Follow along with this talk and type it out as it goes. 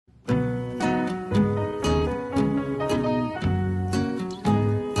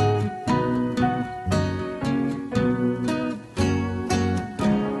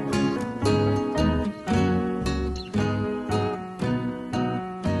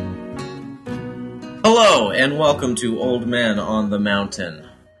Hello, and welcome to Old Men on the Mountain.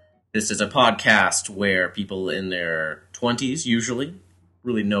 This is a podcast where people in their 20s, usually,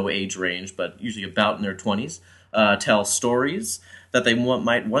 really no age range, but usually about in their 20s, tell stories that they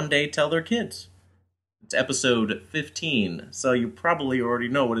might one day tell their kids. It's episode 15, so you probably already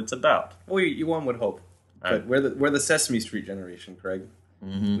know what it's about. Well, one would hope. But we're the Sesame Street generation, Craig.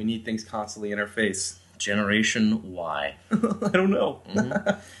 Mm-hmm. We need things constantly in our face. Generation Y. I don't know.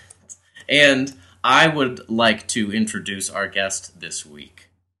 Mm-hmm. And I would like to introduce our guest this week,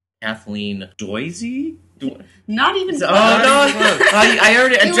 Kathleen Doise. Not even. Oh no! I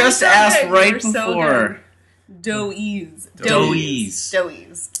already just asked right before. Doise.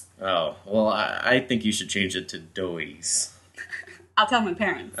 Oh well, I think you should change it to Doise. I'll tell my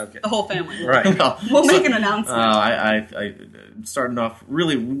parents. Okay. The whole family. Right. We'll make an announcement. I starting off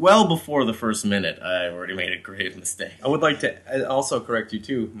really well before the first minute. I already made a grave mistake. I would like to also correct you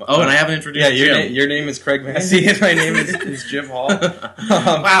too. Oh, and I haven't introduced Jim. Your name is Craig Massey, and my name is Jim Hall.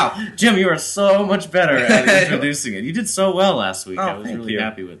 Wow, Jim, you are so much better at introducing it. You did so well last week. Oh, I was really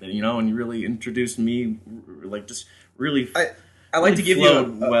happy with it. You know, and you really introduced me, like just really. I like to give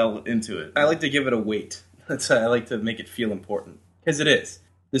you well into it. I like to give it a weight. I like to make it feel important. Because it is.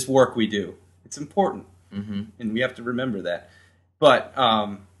 This work we do. It's important. Mm-hmm. And we have to remember that. But,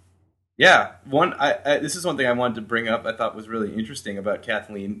 yeah. This is one thing I wanted to bring up I thought was really interesting about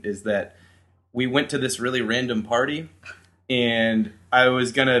Kathleen is that we went to this really random party. And I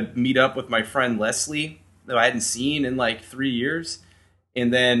was going to meet up with my friend Leslie that I hadn't seen in like 3 years.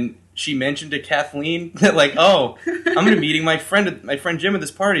 And then she mentioned to Kathleen that like, oh, I'm going to be meeting my friend Jim at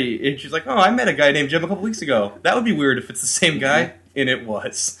this party. And she's like, oh, I met a guy named Jim a couple weeks ago. That would be weird if it's the same guy. And it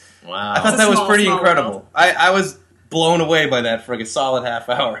was. Wow. I thought that was pretty incredible. I was blown away by that for like a solid half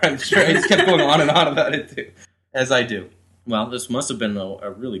hour. I'm sure I just kept going on and on about it too, as I do. Well, this must have been a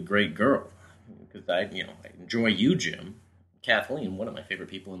really great girl. Because I enjoy you, Jim. Kathleen, one of my favorite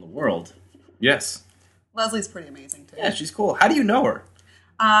people in the world. Yes. Leslie's pretty amazing too. Yeah, she's cool. How do you know her?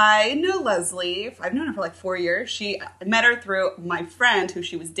 I know Leslie. I've known her for like 4 years. I met her through my friend who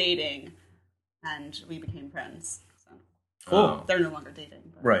she was dating, and we became friends. So. Cool. They're no longer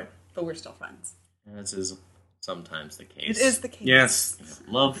dating. Right. But we're still friends. This is sometimes the case. It is the case. Yes.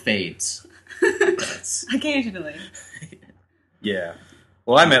 Love fades. Occasionally. Yeah.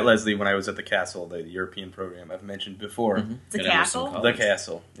 Well, I met Leslie when I was at the Castle, the European program I've mentioned before. Mm-hmm. The Castle? The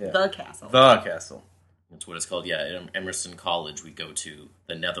Castle. Yeah. The Castle. The Castle. That's what it's called. Yeah, at Emerson College, we go to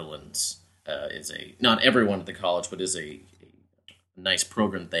the Netherlands. Not everyone at the college, but is a nice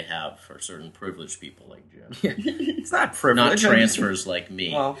program that they have for certain privileged people like Jim. Yeah. It's not privilege. Not transfers like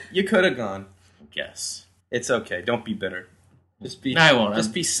me. Well, you could have gone. Yes. It's okay. Don't be bitter. Just be. I won't.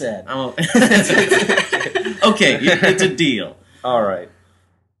 Just be sad. I won't. Okay, it's a deal. All right.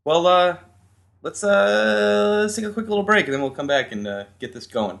 Well, let's take a quick little break, and then we'll come back and get this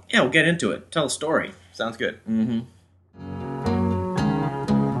going. Yeah, we'll get into it. Tell a story. Sounds good. Mm-hmm.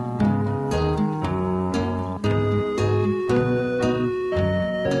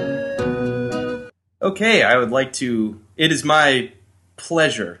 Okay, it is my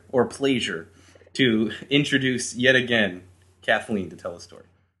pleasure to introduce yet again Kathleen to tell a story.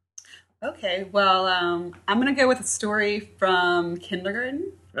 Okay, well, I'm going to go with a story from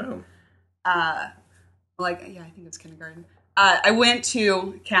kindergarten. Oh. I think it's kindergarten. I went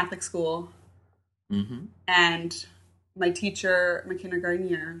to Catholic school, and my teacher, my kindergarten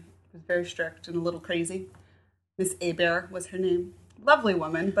year, was very strict and a little crazy. Miss Abear was her name. Lovely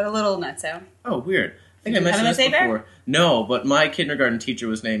woman, but a little nutso. Oh, weird. I think I mentioned this before. No, but my kindergarten teacher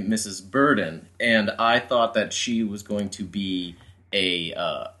was named Mrs. Burden, and I thought that she was going to be a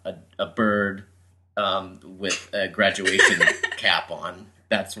bird with a graduation cap on.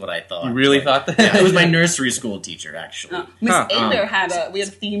 That's what I thought. You really thought that? Yeah, it was my nursery school teacher, actually. Miss Abear had a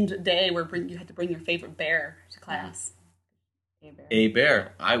themed day where you had to bring your favorite bear to class. A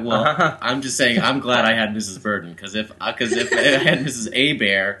bear. I'm just saying. I'm glad I had Mrs. Burden because if I had Mrs. A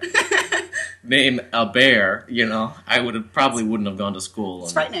Bear name a bear, I wouldn't have gone to school.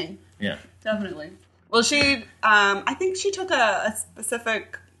 It's frightening. Yeah, definitely. Well, she, I think she took a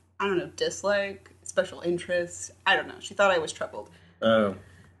specific, dislike, special interest. I don't know. She thought I was troubled. Oh.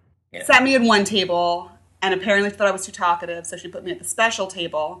 Yeah. Sat me at one table and apparently thought I was too talkative, so she put me at the special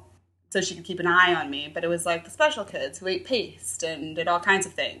table so she could keep an eye on me. But it was like the special kids who ate paste and did all kinds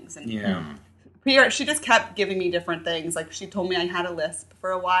of things. And she just kept giving me different things. Like, she told me I had a lisp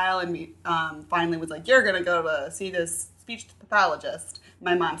for a while, and finally was like, you're going to go to see this speech pathologist.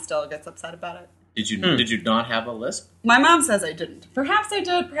 My mom still gets upset about it. Did you not have a lisp? My mom says I didn't. Perhaps I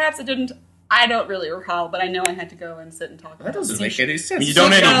did, perhaps I didn't. I don't really recall, but I know I had to go and sit and talk. That doesn't make any sense. You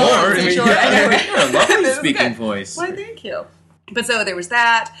don't anymore. Yeah, lovely speaking voice. Why, thank you. But so there was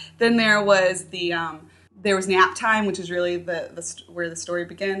that. Then there was there was nap time, which is really where the story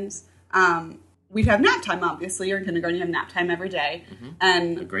begins. We'd have nap time, obviously. You're in kindergarten, you have nap time every day.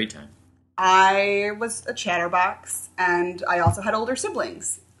 And a great time. I was a chatterbox, and I also had older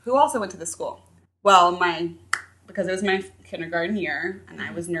siblings who also went to the school. Well, because it was my kindergarten year, and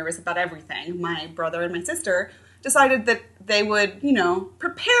I was nervous about everything, my brother and my sister decided that they would,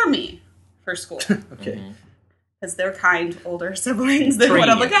 prepare me for school. Okay. Because they're kind older siblings. They want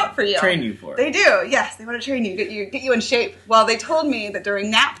to look out for you. Train you for it. They do, yes. They want to train you, get you in shape. Well, they told me that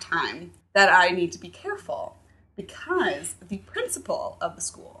during nap time that I need to be careful because the principal of the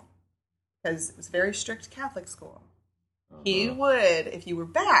school, because it was a very strict Catholic school, he would, if you were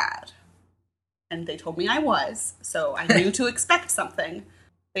bad, and they told me I was, so I knew to expect something.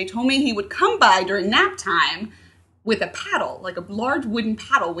 They told me he would come by during nap time with a paddle, like a large wooden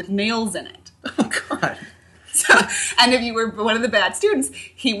paddle with nails in it. Oh, God. So, and if you were one of the bad students,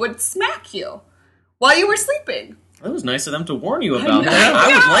 he would smack you while you were sleeping. That was nice of them to warn you about that. I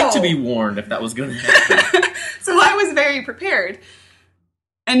would like to be warned if that was going to happen. So I was very prepared.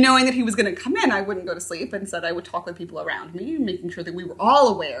 And knowing that he was going to come in, I wouldn't go to sleep. Instead, I would talk with people around me, making sure that we were all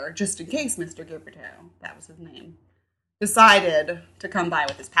aware, just in case Mr. Gilberto, that was his name, decided to come by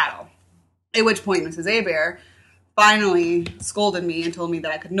with his paddle. At which point, Mrs. Abear finally scolded me and told me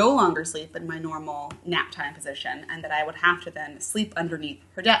that I could no longer sleep in my normal nap time position and that I would have to then sleep underneath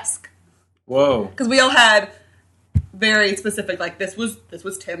her desk. Whoa. Because we all had very specific, like this was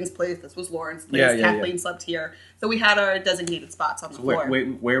Tim's place, this was Lauren's place, Kathleen slept here. So we had our designated spots on the floor.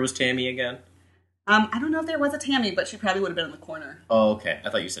 Where was Tammy again? I don't know if there was a Tammy, but she probably would have been in the corner. Oh, okay. I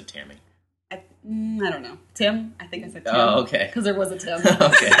thought you said Tammy. I don't know. Tim? I think I said Tim. Oh, okay. Because there was a Tim.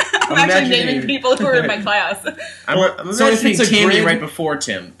 Okay. I'm actually naming people who were in my class. I'm So if imagining it's a Tammy grid- right before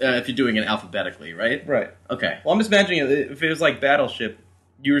Tim, if you're doing it alphabetically, right? Right. Okay. Well, I'm just imagining if it was like Battleship,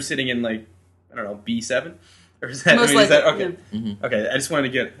 you were sitting in like, I don't know, B7? Or is that, Most is that likely, okay? yeah. Mm-hmm. Okay, I just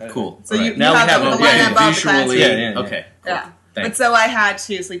wanted to get... Cool. So right. you Now have we have the it. line Yeah, above the class. visually. Yeah. Okay. Cool. Yeah. Thanks. But so I had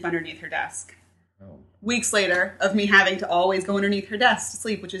to sleep underneath her desk. Oh. Weeks later, of me having to always go underneath her desk to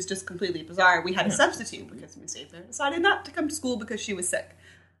sleep, which is just completely bizarre, we had a substitute because Miss Abear decided not to come to school because she was sick.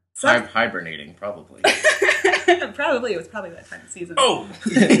 Hibernating, probably. Probably. It was probably that time of season. Oh!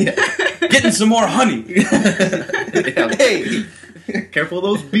 Getting some more honey! Hey! Careful of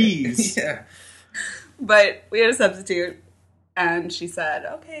those bees. Yeah. But we had a substitute, and she said,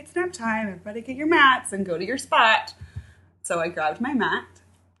 okay, it's nap time. Everybody get your mats and go to your spot. So I grabbed my mat,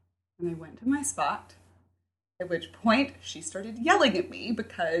 and I went to my spot, at which point she started yelling at me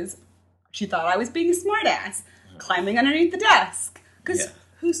because she thought I was being a smartass, climbing underneath the desk. Because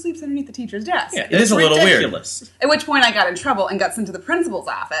who sleeps underneath the teacher's desk? Yeah, It is a little weird. ridiculous. At which point I got in trouble and got sent to the principal's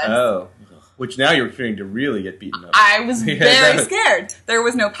office. Oh. Which now you're fearing to really get beaten up. I was Yeah, very that- scared. There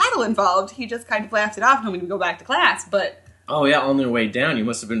was no paddle involved. He just kind of laughed it off and told me to go back to class, but... Oh, yeah, on their way down, you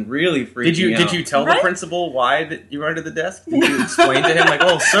must have been really freaking out. Did you tell Right? the principal why that you were under the desk? Did you explain to him, like,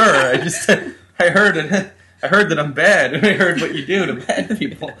 oh, sir, I heard that I'm bad, and I heard what you do to bad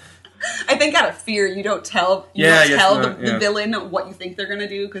people. I think out of fear, you don't tell the villain what you think they're going to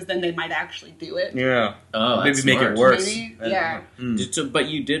do, because then they might actually do it. Yeah. Oh, Maybe that's make smart. it worse. Maybe, yeah. But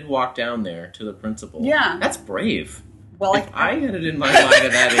you did walk down there to the principal. Yeah. That's brave. Well, If I had it in my mind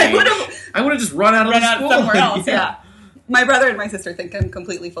at that age, I would have just run out of the school. somewhere else, yeah. My brother and my sister think I'm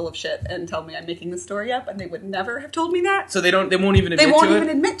completely full of shit and tell me I'm making this story up, and they would never have told me that. So they won't even admit They won't to even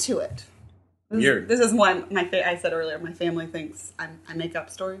it? admit to it. Weird. This is one, I said earlier, my family thinks I make up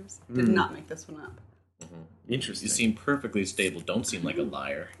stories. Did not make this one up. Interesting. You seem perfectly stable. Don't seem like a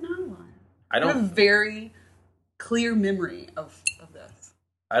liar. Not a liar. I I have a don't... very clear memory of this.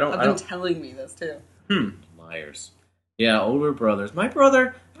 I Of them don't... telling me this, too. Liars. Yeah, older brothers. My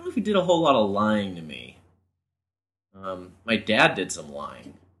brother, I don't know if he did a whole lot of lying to me. My dad did some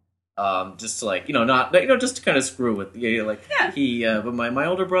lying. Just to just to kind of screw with, but my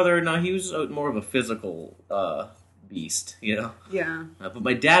older brother, no, he was more of a physical beast, Yeah. but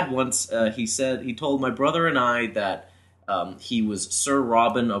my dad once, he told my brother and I that he was Sir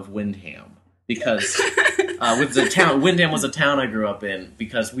Robin of Windham because Windham was a town I grew up in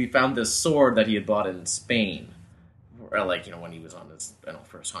because we found this sword that he had bought in Spain, when he was on his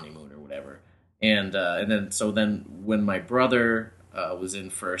first honeymoon or whatever, and then when my brother was in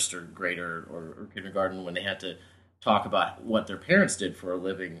first or grade or kindergarten, when they had to talk about what their parents did for a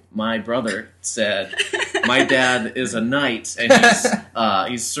living, my brother said, "My dad is a knight, and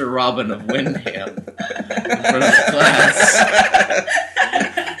he's Sir Robin of Windham." In front of the class.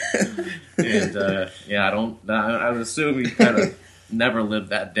 And I would assume he kind of never lived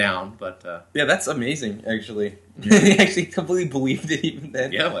that down. But yeah, that's amazing. Actually, he actually completely believed it even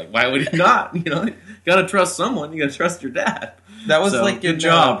then. Yeah, like why would he not? You know, you gotta trust someone. You gotta trust your dad. That was good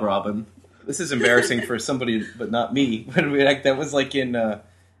job, Robin. This is embarrassing for somebody, but not me. But that was like in.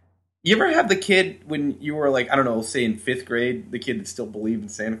 You ever have the kid when you were like, I don't know, say in 5th grade, the kid that still believed in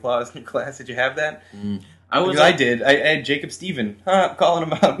Santa Claus in your class? Did you have that? I did. I had Jacob Stephen. Calling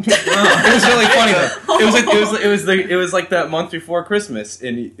him out. It was really funny though. It was like that month before Christmas,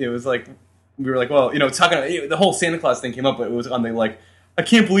 and it was like we were like, well, talking. The whole Santa Claus thing came up, but it was on the like, I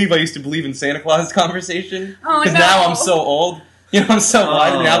can't believe I used to believe in Santa Claus conversation because now I'm so old. I'm so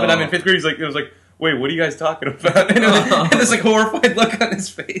wise now, but I'm in 5th grade. It was like. Wait, what are you guys talking about? And this like horrified look on his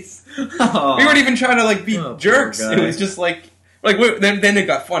face. We weren't even trying to like be jerks. It was just like wait, then it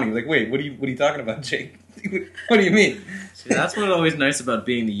got funny. Like, wait, what are you talking about, Jake? What do you mean? See, that's what's always nice about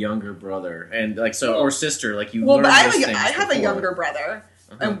being the younger brother and or sister. Like you. Well, learn but I those have a younger brother.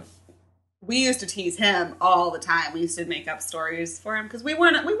 And we used to tease him all the time. We used to make up stories for him because we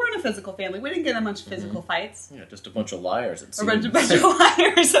weren't a physical family. We didn't get in much physical fights. Yeah, just a bunch of liars. A bunch of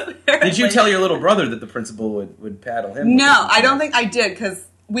liars. Apparently. Did you tell your little brother that the principal would paddle him? No, I don't think I did because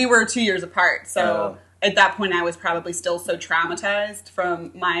we were 2 years apart. So at that point, I was probably still so traumatized from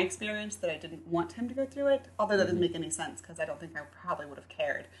my experience that I didn't want him to go through it. Although that doesn't make any sense because I don't think I probably would have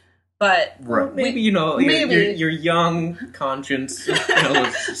cared. But maybe your young conscience,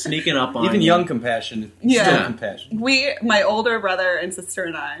 was sneaking up on even you. Young compassion. Still compassion. My older brother and sister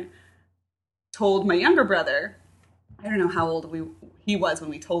and I told my younger brother. I don't know how old he was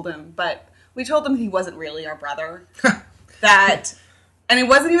when we told him, but we told him he wasn't really our brother. And it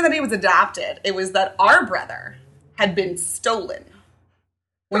wasn't even that he was adopted. It was that our brother had been stolen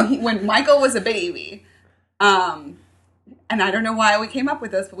when Michael was a baby. And I don't know why we came up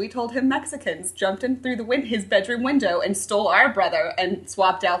with this, but we told him Mexicans jumped in through his bedroom window and stole our brother and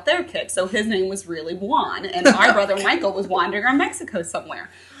swapped out their kid. So his name was really Juan, and our brother Michael was wandering around Mexico somewhere.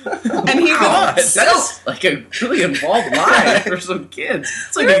 And he that's like a really involved lie for some kids.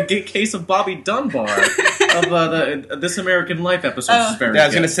 It's like a case of Bobby Dunbar of the This American Life episode. I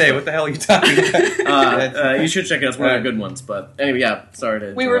was going to say, what the hell are you talking about? You should check it out. It's one of the good ones. But anyway, sorry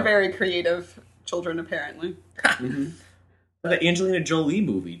to. We were very creative children, apparently. The Angelina Jolie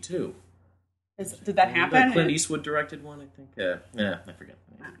movie, too. Did that happen? The Clint Eastwood directed one, I think. I forget.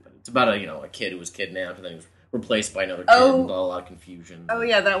 But it's about a kid who was kidnapped and then he was replaced by another kid and a lot of confusion. Oh,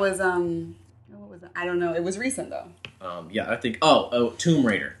 yeah, that was, what was it? I don't know. It was recent, though. I think, Tomb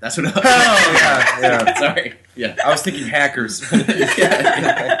Raider. That's what I was yeah. Sorry. Yeah. I was thinking hackers. No,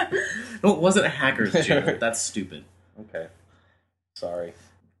 it wasn't hackers, Jim. That's stupid. Okay. Sorry.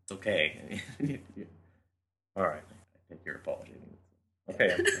 It's okay. All right. I think you're apologizing.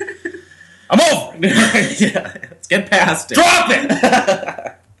 Okay. I'm over. Yeah, let's get past it. Drop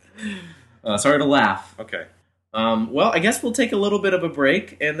it. Sorry to laugh. Okay. Well, I guess we'll take a little bit of a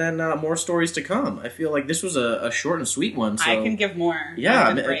break, and then more stories to come. I feel like this was a short and sweet one. So. I can give more.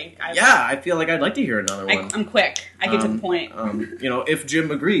 Yeah, break. I feel like I'd like to hear another one. I'm quick. I get to the point. If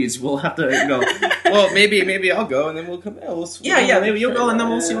Jim agrees, we'll have to. Well, maybe I'll go, and then we'll come. Maybe you'll go, and then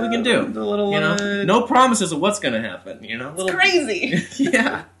we'll see what we can do. The little, no promises of what's going to happen. It's crazy.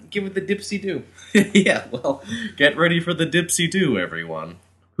 Yeah, give it the dipsy do. Yeah, well, get ready for the dipsy do, everyone.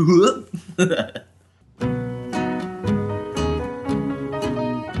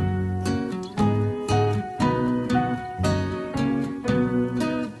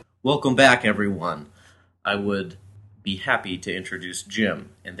 Welcome back, everyone. I would be happy to introduce Jim,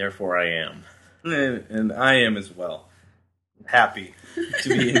 and therefore I am. And I am as well. Happy to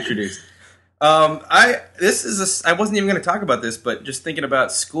be introduced. I wasn't even going to talk about this, but just thinking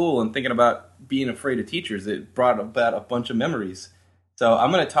about school and thinking about being afraid of teachers, it brought about a bunch of memories. So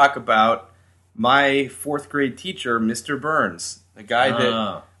I'm going to talk about my 4th grade teacher, Mr. Burns, the guy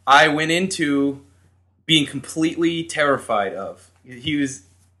that I went into being completely terrified of. He was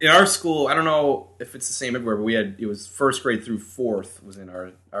in our school. I don't know if it's the same everywhere, but it was 1st grade through 4th was in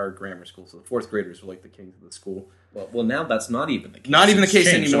our grammar school. So the 4th graders were like the kings of the school. Well, now that's not even the case. Not even the case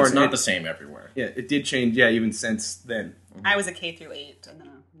anymore. So it's not the same everywhere. Yeah, it did change. Yeah, even since then. I was a K through 8 and then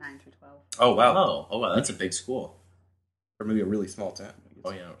a 9 through 12. Oh wow! Oh wow! That's a big school. Or maybe a really small town.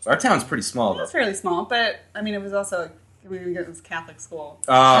 Oh yeah, our town's pretty small. It's fairly small, but I mean, it was also it was Catholic school.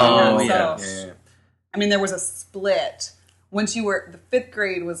 Oh yeah. Yeah. I mean, there was a split. Once you were the 5th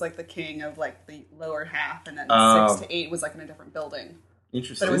grade was like the king of like the lower half, and then 6 to 8 was like in a different building.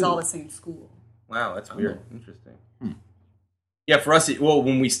 Interesting. But it was all the same school. Wow, that's weird. Interesting. Yeah, for us,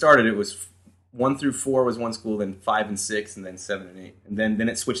 when we started, it was 1 through 4 was one school, then 5 and 6, and then 7 and 8, and then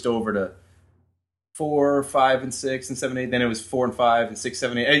it switched over to 4, 5, and 6, and 7, 8. Then it was 4 and 5, and 6,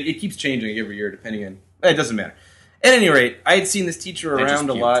 7, 8. It keeps changing every year depending on... It doesn't matter. At any rate, I had seen this teacher around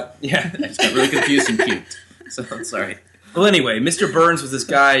a lot. Yeah, I just got really confused and puked. So I'm sorry. Well, anyway, Mr. Burns was this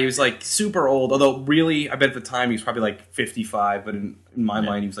guy. He was like super old, although really, I bet at the time he was probably like 55, but in my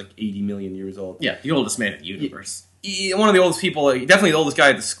mind he was like 80 million years old. Yeah, the oldest man in the universe. One of the oldest people, definitely the oldest guy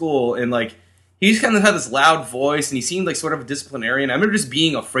at the school, and like he just kind of had this loud voice, and he seemed like sort of a disciplinarian. I remember just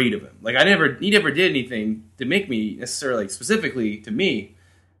being afraid of him. Like he never did anything to make me necessarily specifically to me.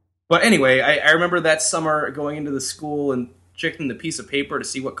 But anyway, I remember that summer going into the school and checking the piece of paper to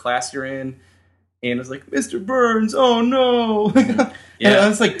see what class you're in. And I was like, Mr. Burns, oh no. Yeah. I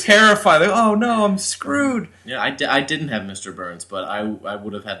was like terrified. Like, oh no, I'm screwed. Yeah, I didn't have Mr. Burns, but I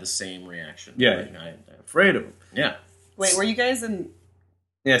would have had the same reaction. Yeah, like, I'm afraid of him. Yeah. Wait, were you guys in...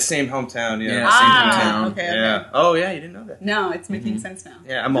 Yeah, same hometown. Yeah, same hometown. Okay, yeah. okay. Oh yeah, you didn't know that. No, it's making sense now.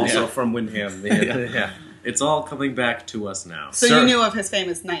 Yeah, I'm also from Windham. Yeah. It's all coming back to us now. So you knew of his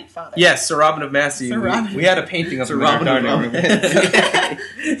famous Night Father? Yes, Sir Robin of Massey. We had a painting of Sir Robin of Massey.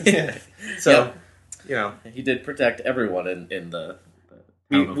 Yeah. So, you know. He did protect everyone in the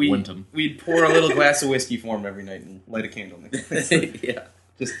town of Windham. We'd pour a little glass of whiskey for him every night and light a candle. Yeah.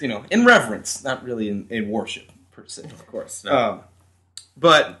 Just, in reverence, not really in worship, per se. Of course. No.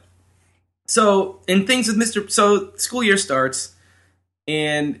 But, so, in things with Mr. So, school year starts,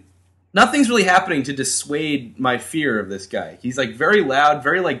 and... nothing's really happening to dissuade my fear of this guy. He's like very loud,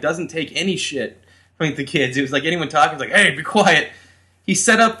 very like doesn't take any shit from the kids. It was like anyone talking, was like, hey, be quiet. He's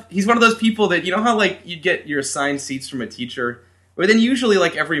one of those people that, you know how like you get your assigned seats from a teacher, or then usually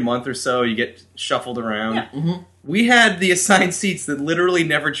like every month or so you get shuffled around. Yeah. Mm-hmm. We had the assigned seats that literally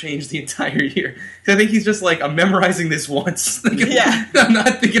never changed the entire year. Because I think he's just like, I'm memorizing this once. Yeah. I'm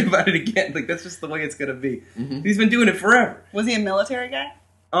not thinking about it again. Like that's just the way it's going to be. Mm-hmm. He's been doing it forever. Was he a military guy?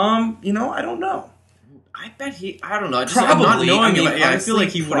 I don't know. I bet I don't know. Probably. I feel like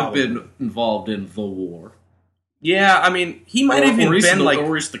he would have probably been involved in the war. Yeah, I mean, he might have even been like...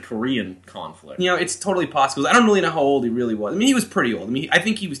 Or the Korean conflict. It's totally possible. I don't really know how old he really was. I mean, he was pretty old. I mean, I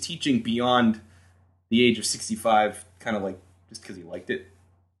think he was teaching beyond the age of 65, kind of like, just because he liked it.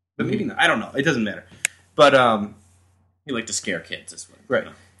 But maybe not. I don't know. It doesn't matter. But, he liked to scare kids this way. Right.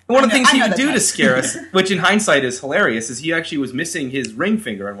 And one of the things he would do to scare us, which in hindsight is hilarious, is he actually was missing his ring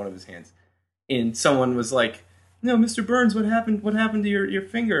finger on one of his hands. And someone was like, no, Mr. Burns, what happened to your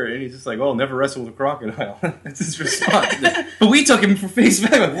finger? And he's just like, oh, never wrestle with a crocodile. That's his response. But we took him for face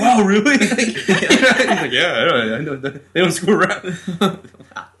value. Like, wow, really? He's like, yeah, I know. They don't screw around.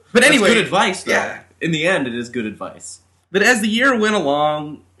 But anyway. That's good advice, though. Yeah. In the end, it is good advice. But as the year went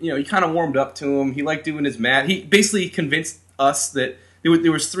along, he kind of warmed up to him. He liked doing his math. He basically convinced us that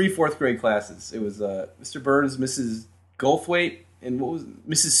there was 3 fourth grade classes. It was Mr. Burns, Mrs. Goldthwait, and what was it?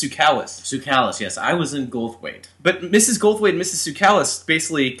 Mrs. Sukalis. Sukalis, yes. I was in Goldthwait. But Mrs. Goldthwait and Mrs. Sukalis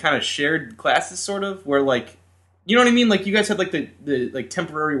basically kind of shared classes, sort of, where, like, you know what I mean? Like, you guys had, like, the like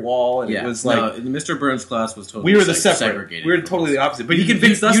temporary wall, and it was, like... No, Mr. Burns' class was totally we were the separate. segregated. We were totally the opposite. But he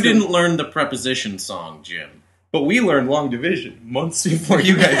convinced us... You didn't learn the preposition song, Jim. But we learned long division months before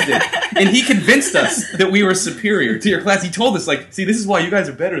you guys did. And he convinced us that we were superior to your class. He told us, like, see, this is why you guys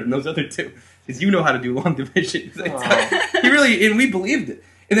are better than those other two. Because you know how to do long division. He really, and we believed it.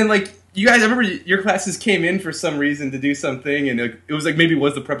 And then, like, you guys, I remember your classes came in for some reason to do something, and it was like, maybe it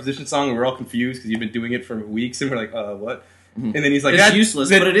was the preposition song, and we were all confused because you've been doing it for weeks, and we're like, what? Mm-hmm. And then he's like, it's useless,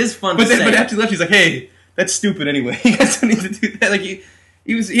 but it is fun to say. But after he left, he's like, hey, that's stupid anyway. You guys don't need to do that. Like, he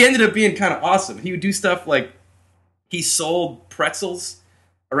ended up being kind of awesome. He would do stuff like, he sold pretzels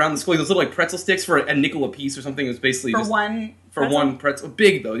around the school. Those little like pretzel sticks for a nickel a piece or something. It was basically for one pretzel.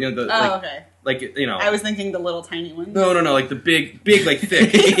 Big though, okay. Like I was thinking the little tiny ones. No, like the big, like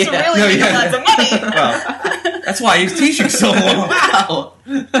thick. It's really lots of money. Well, that's why he's teaching so long. Wow,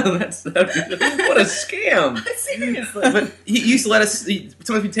 that's what a scam. Seriously, but he used to let us.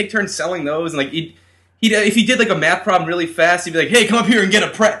 Sometimes we'd take turns selling those, and like he'd if he did like a math problem really fast, he'd be like, "Hey, come up here and get a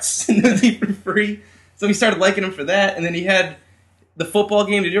pretz," and it'd be for free. So we started liking him for that, and then he had the football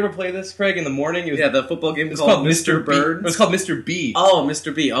game. Did you ever play this, Craig, in the morning? The football game was called Mr. Burns. It was called Mr. B. Oh,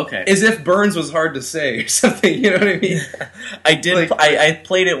 Mr. B, okay. As if Burns was hard to say or something, you know what I mean? I did. I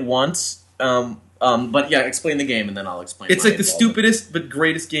played it once, but yeah, explain the game, and then I'll explain. It's like the stupidest but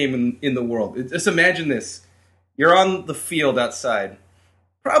greatest game in the world. Just imagine this. You're on the field outside.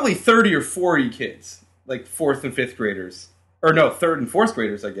 Probably 30 or 40 kids, like 4th and 5th graders. Or no, 3rd and 4th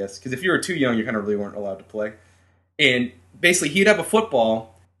graders, I guess. Because if you were too young, you kind of really weren't allowed to play. And basically, he'd have a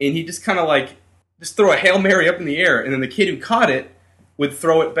football, and he'd just kind of like, just throw a Hail Mary up in the air, and then the kid who caught it would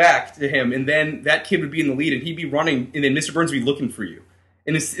throw it back to him, and then that kid would be in the lead, and he'd be running, and then Mr. Burns would be looking for you.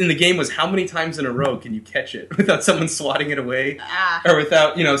 And the game was how many times in a row can you catch it without someone swatting it away, or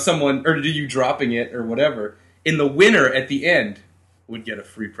without someone, or you dropping it or whatever. And the winner at the end would get a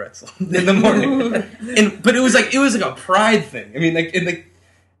free pretzel in the morning. But it was like a pride thing. I mean,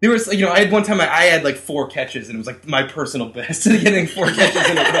 there was I had one time I had like 4 catches, and it was like my personal best getting 4 catches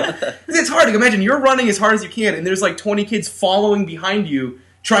in a row. It's hard to imagine you're running as hard as you can, and there's like 20 kids following behind you,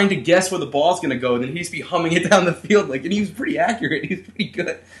 trying to guess where the ball's going to go, and then he'd just be humming it down the field, and he was pretty accurate. He was pretty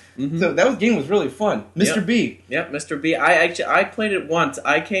good. Mm-hmm. So that game was really fun. Mr. B. Yep, Mr. B. I played it once.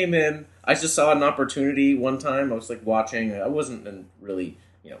 I came in. I just saw an opportunity one time. I was like watching. I wasn't really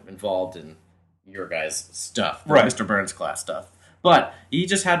involved in your guys' stuff, right? Mr. Burns' class stuff. But he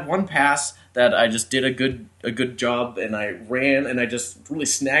just had one pass that I just did a good job, and I ran, and I just really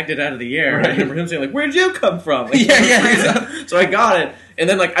snagged it out of the air. Right. I remember him saying, like, "Where'd you come from?" Like, yeah. So I got it, and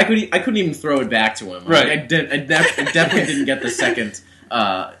then like I couldn't even throw it back to him. Right. Like, I definitely didn't get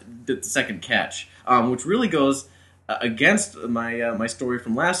the second catch, which really goes against my story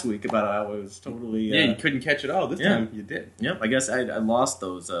from last week about how I was totally you couldn't catch it all. This time you did. Yep, I guess I lost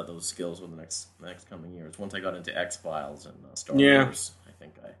those skills with the next coming years. Once I got into X-Files and Star Wars, I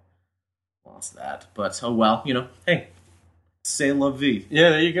think I lost that. But oh well, hey, c'est la vie. Yeah,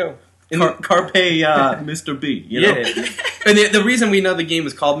 there you go. Carpe Mr. B. Yeah, and the reason we know the game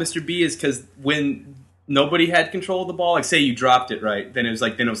was called Mr. B is because when nobody had control of the ball, like say you dropped it right, then it was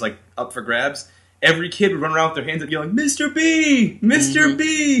like up for grabs. Every kid would run around with their hands up yelling, Mr. B! Mr.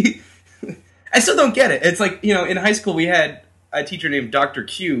 B! I still don't get it. It's like, in high school we had a teacher named Dr.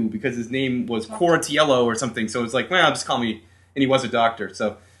 Q because his name was Quartz Yellow or something. So it was like, well, just call me, and he was a doctor.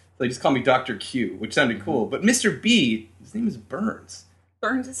 So they just call me Dr. Q, which sounded cool. But Mr. B, his name is Burns.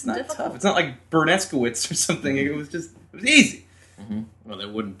 Burns is not difficult. tough. It's not like Burneskowitz or something. It was easy. Mm-hmm. Well, there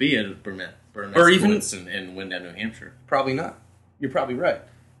wouldn't be a Burneskowitz or even in Windham, New Hampshire. Probably not. You're probably right.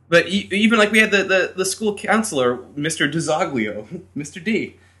 But even like we had the school counselor, Mr. DiZoglio, Mr.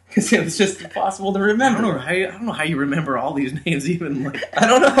 D, because it was just impossible to remember. I don't know how you remember all these names. Even like I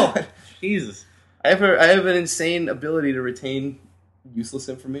don't know. Jesus, I have an insane ability to retain useless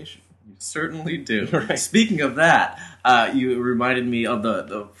information. You certainly do. Right. Speaking of that, you reminded me of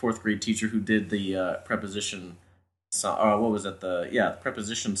the 4th grade teacher who did the preposition song. What was it? The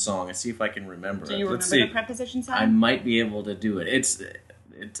preposition song. I see if I can remember. Do you remember the preposition song? I might be able to do it.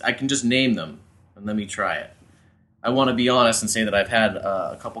 I can just name them, and let me try it. I want to be honest and say that I've had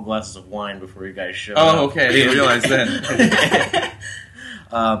a couple glasses of wine before you guys showed up. Oh, okay. I didn't realize that.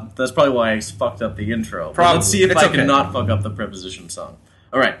 That's probably why I fucked up the intro. Probably. Let's see if I can not fuck up the preposition song.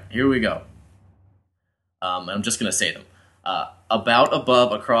 All right, here we go. I'm just going to say them. About,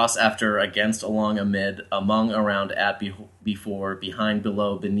 above, across, after, against, along, amid, among, around, at, before, behind,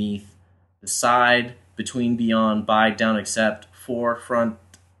 below, beneath, beside, between, beyond, by, down, except, for, front,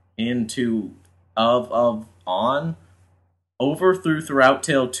 into, of, on, over, through, throughout,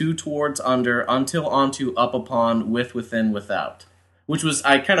 till, to, towards, under, until, onto, up, upon, with, within, without. Which was,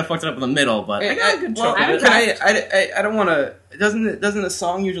 I kind of fucked it up in the middle, but I got a good chunk of it. I don't want to... Doesn't a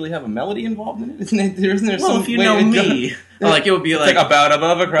song usually have a melody involved in it? Isn't there well, if you know me... Like, it would be like... about,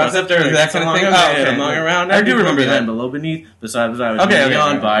 above, across, after, that kind of thing. Among, around, I do remember that. Below, beneath, beside,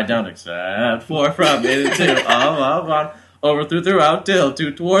 beyond, by, down, except, for, from, into, of, on, over, through, throughout, till,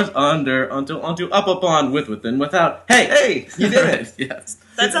 to, towards, under, until, onto, up, upon, with, within, without. Hey! You did it! Yes.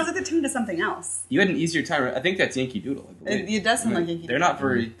 That sounds like the tune to something else. You had an easier time. I think that's Yankee Doodle. It does sound like Yankee Doodle. They're not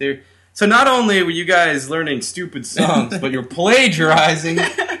very... So not only were you guys learning stupid songs, but you're plagiarizing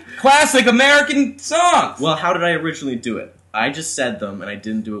classic American songs. Well, how did I originally do it? I just said them, and I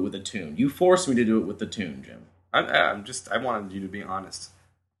didn't do it with a tune. You forced me to do it with the tune, Jim. I wanted you to be honest.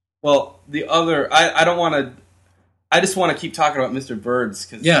 Well, the other... I don't want to... I just want to keep talking about Mr. Birds,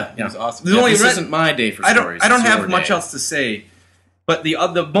 because he was awesome. This isn't my day for stories. I don't have much else to say. But the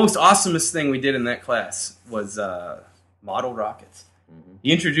most awesomest thing we did in that class was model rockets. Mm-hmm.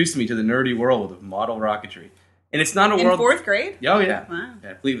 He introduced me to the nerdy world of model rocketry. And it's not a world... In 4th grade? Oh, yeah. Wow.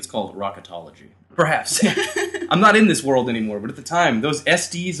 I believe it's called rocketology. Perhaps. I'm not in this world anymore, but at the time, those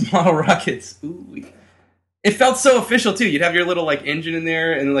SD's model rockets, ooh, it felt so official, too. You'd have your little, like, engine in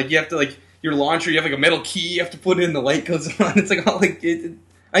there, and, like, you have to, like, your launcher, you have, like, a metal key you have to put in, the light goes on. It's, like, all, like...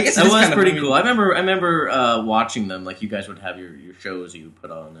 I guess that was kind pretty cool. I remember watching them. Like, you guys would have your shows you would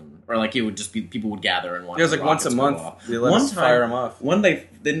put on, or like it would just be people would gather and watch. It was like once a month. They let us fire them off. One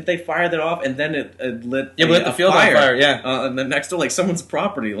didn't they fire that off, and then it lit. Yeah, we lit the field on fire. Yeah, and then next to like someone's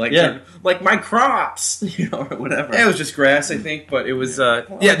property, like like my crops, or whatever. Yeah, it was just grass, I think, but it was. There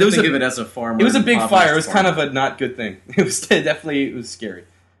was think of it as a farmer. It was a big fire. It was kind of a not good thing. It was scary.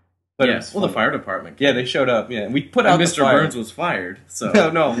 But yes, well, the fire department. Yeah, they showed up. Yeah, and we put out Mr. the fire. Burns was fired. So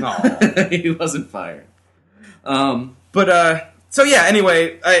No. He wasn't fired. So yeah.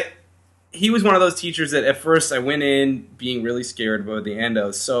 Anyway, he was one of those teachers that at first I went in being really scared, but at the end I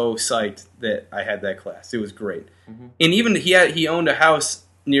was so psyched that I had that class. It was great. Mm-hmm. And even he owned a house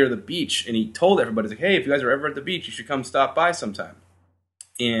near the beach, and he told everybody, like, hey, if you guys are ever at the beach, you should come stop by sometime.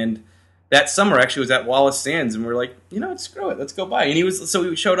 And that summer actually was at Wallace Sands, and we were like, screw it, let's go by. And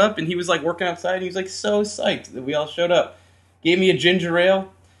we showed up, and he was like working outside, and he was like so psyched that we all showed up. Gave me a ginger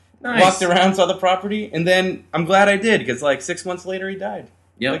ale, nice. Walked around, saw the property, and then I'm glad I did, because like 6 months later he died.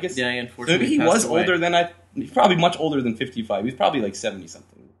 Yeah, unfortunately he was away. Older than he's probably much older than 55. He was probably like 70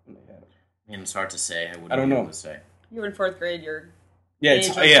 something when they had him. And it's hard to say. I don't know. To say. You were in 4th grade.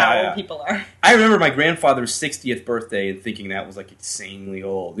 How old people are. I remember my grandfather's 60th birthday and thinking that was like insanely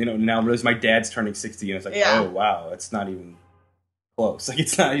old. Now it was my dad's turning 60, and it's like, oh wow, it's not even close. Like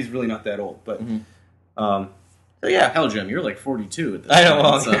it's not. He's really not that old. But so yeah, hell, Jim, you're like 42 at this I know. Point,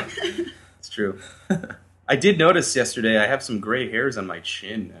 well, so. It's true. I did notice yesterday I have some gray hairs on my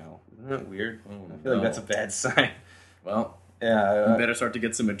chin now. Isn't that weird? I feel like that's a bad sign. Well, yeah, you better start to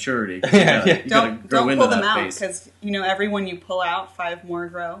get some maturity. Don't pull them out, because every one you pull out, 5 more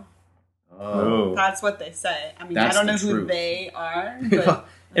grow. Oh, that's what they say. I mean, that's I don't know who they are, but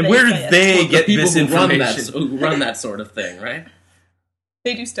and where did they get this information? Who run that sort of thing, right?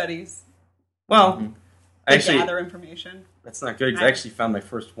 They do studies. Well, they gather information. That's not good. I actually found my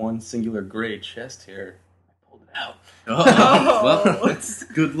first singular gray chest hair. I pulled it out. Well,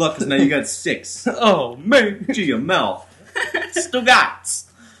 good luck, because now you got 6. Oh man, GML. Still got.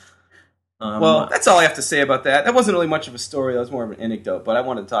 Well, that's all I have to say about that. That wasn't really much of a story. That was more of an anecdote, but I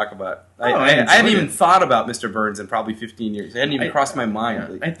wanted to talk about. I hadn't even thought about Mr. Burns in probably 15 years. It hadn't even crossed my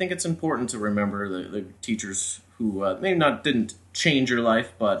mind. I think it's important to remember the teachers who maybe didn't change your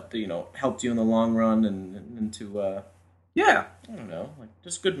life, but helped you in the long run, and to I don't know, like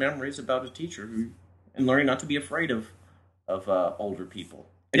just good memories about a teacher and learning not to be afraid of older people.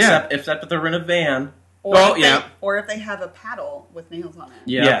 Except if they're in a van. Or if they have a paddle with nails on it.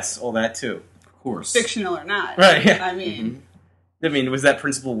 Yeah. Yes, all that too. Of course. Fictional or not. Right, yeah. I mean, was that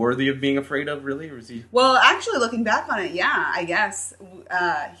principal worthy of being afraid of, really? Or was he... Well, actually, looking back on it, I guess.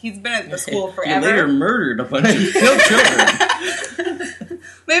 He's been at the school forever. He later murdered a bunch of children.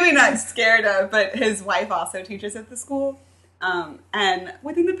 Maybe not scared of, but his wife also teaches at the school. And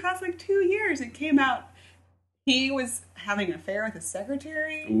within the past, 2 years, it came out he was having an affair with his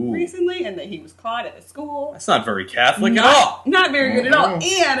secretary recently, and that he was caught at a school. That's not very Catholic at all. Not very good at all.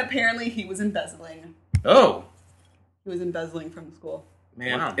 And apparently he was embezzling. Oh. He was embezzling from the school.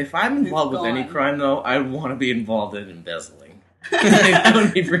 Man, if I'm involved with any crime, though, I want to be involved in embezzling. That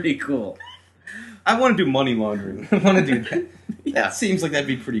would be pretty cool. I want to do money laundering. I want to do that. Yeah. It seems like that'd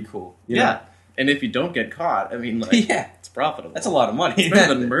be pretty cool. Yeah. And if you don't get caught, I mean, it's profitable. That's a lot of money. It's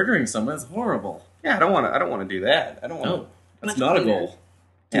better than murdering someone. It's horrible. Yeah, I don't want to do that. I don't want. No, that's not a goal.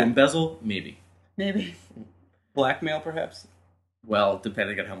 To embezzle, maybe. Blackmail, perhaps. Well,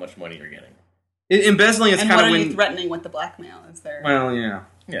 depending on how much money you're getting. Embezzling is kind of when... And what are you threatening with the blackmail? Is there... Well, yeah.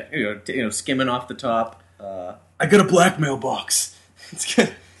 Yeah, skimming off the top. I got a blackmail box. It's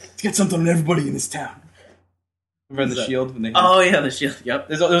got something on everybody in this town. Remember the Shield? When they the Shield, yep.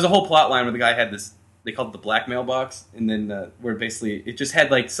 There was a whole plot line where the guy had this, they called it the blackmail box, and then where basically it just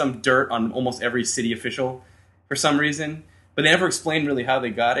had some dirt on almost every city official for some reason, but they never explained really how they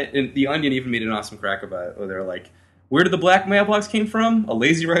got it. And The Onion even made an awesome crack about it, where they're like, where did the black mailbox came from? A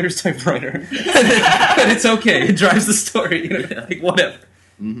lazy writer's typewriter. But it's okay. It drives the story. Whatever.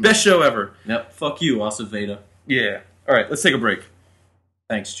 Mm-hmm. Best show ever. Yep. Fuck you, Aceveda. Yeah. All right, let's take a break.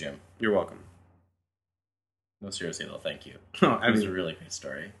 Thanks, Jim. You're welcome. No, seriously, though, thank you. It was a really great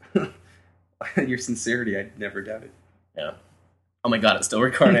story. Your sincerity, I never doubted. Yeah. Oh my god, it's still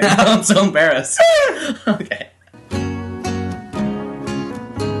recording. I'm so embarrassed. Okay.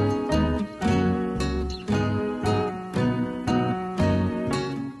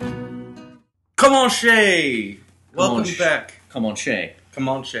 Come on, Shay. Welcome back. Come on, Shay. Come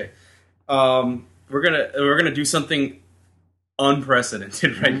on, Shay. We're gonna do something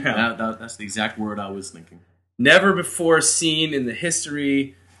unprecedented right now. That's the exact word I was thinking. Never before seen in the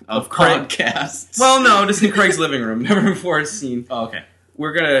history of podcasts. Well, no, just in Craig's living room. Never before seen. Oh, okay.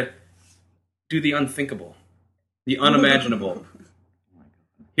 We're gonna do the unthinkable, the unimaginable.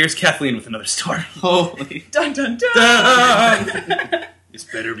 Here's Kathleen with another story. Holy dun dun dun! This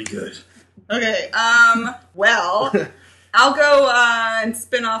better be good. Okay. Well, I'll go and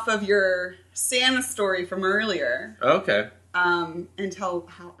spin off of your Santa story from earlier. Okay. And tell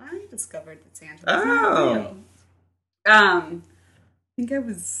how I discovered that Santa was not real. I think I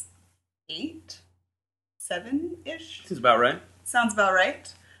was 8, 7-ish. Seems about right. Sounds about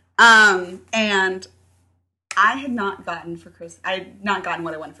right. And I had not gotten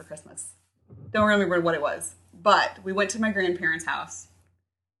what I wanted for Christmas. Don't remember what it was. But we went to my grandparents' house.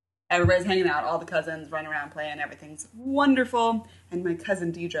 Everybody's hanging out, all the cousins running around playing, everything's wonderful. And my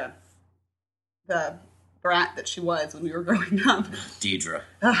cousin Deidre, the brat that she was when we were growing up. Deidre.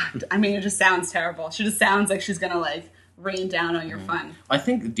 I mean, it just sounds terrible. She just sounds like she's going to, like, rain down on your fun. I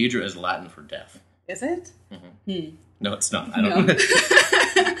think Deidre is Latin for death. Is it? No, it's not. I don't know.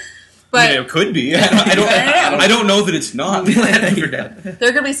 But I mean, it could be. I don't know that it's not Latin for death.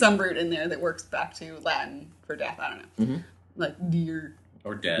 There could be some root in there that works back to Latin for death. I don't know. Like deer.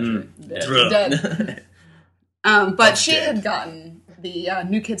 Or dead. Dead. But she had gotten the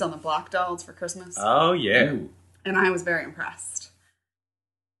New Kids on the Block dolls for Christmas. Oh, yeah. Ooh. And I was very impressed.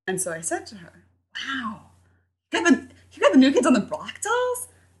 And so I said to her, wow, you got the New Kids on the Block dolls?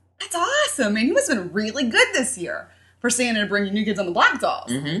 That's awesome. Man, you must have been really good this year for Santa to bring you New Kids on the Block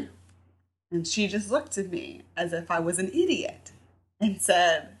dolls. And she just looked at me as if I was an idiot and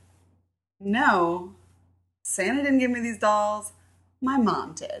said, no, Santa didn't give me these dolls. My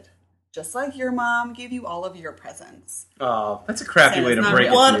mom did. Just like your mom gave you all of your presents. Oh, that's a crappy Santa's way to not break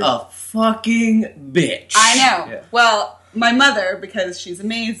it. real. What a fucking bitch. I know. Yeah. Well, my mother, because she's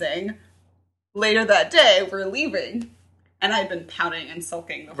amazing, later that day, we're leaving, and I'd been pouting and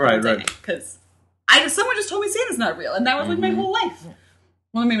sulking the whole day. Because someone just told me Santa's not real, and that was like my whole life.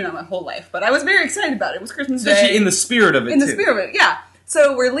 Well, maybe not my whole life, but I was very excited about it. It was Christmas Day. Especially in the spirit of it, In the spirit of it, yeah.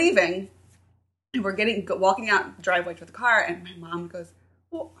 So we're leaving, and we're walking out the driveway to the car, and my mom goes,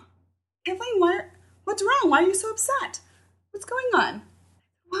 well, Kathleen, what's wrong? Why are you so upset? What's going on?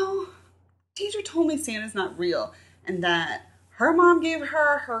 Well, teacher told me Santa's not real, and that her mom gave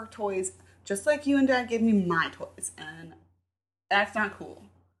her toys just like you and Dad gave me my toys, and that's not cool,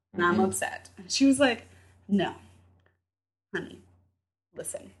 and I'm upset. And she was like, no, honey,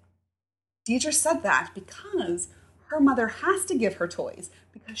 listen. Deidre said that because her mother has to give her toys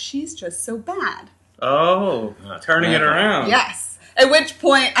because she's just so bad. Oh, turning it around. Yes. At which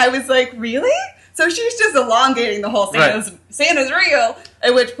point I was like, really? So she's just elongating the whole Santa's real.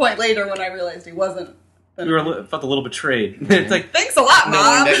 At which point later when I realized he wasn't. Felt a little betrayed. It's like, thanks a lot,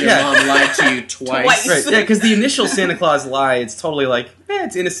 Mom. Knowing that your mom lied to you twice. Right, yeah, because the initial Santa Claus lie, it's totally like,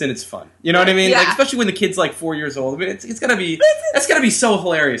 it's innocent, it's fun. You know what I mean? Yeah. Like, especially when the kid's like 4 years old. I mean, it's gonna be so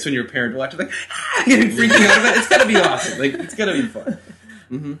hilarious when your parent will actually like getting freaking out of it. It's gonna be awesome. Like, it's gonna be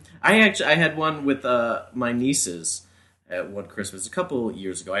fun. I had one with my nieces at one Christmas a couple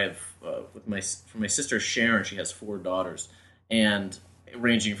years ago. I have for my sister Sharon. She has 4 daughters, and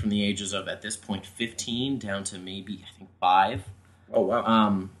ranging from the ages of at this point 15 down to maybe I think 5. Oh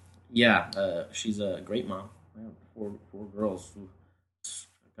wow. She's a great mom. 4 girls. It's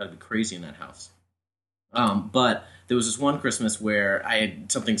got to be crazy in that house. But there was this one Christmas where I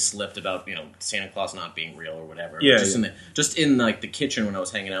had something slipped about Santa Claus not being real or whatever. Yeah, just in like the kitchen when I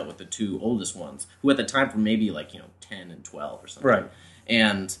was hanging out with the 2 oldest ones, who at the time were maybe like 10 and 12 or something. Right.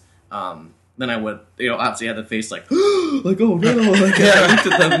 And then I would obviously had the face like like oh no, like I looked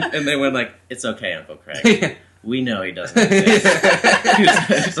at them and they went like, it's okay, Uncle Craig. We know he doesn't exist.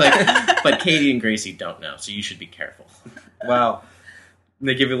 It's like, but Katie and Gracie don't know, so you should be careful. Wow. And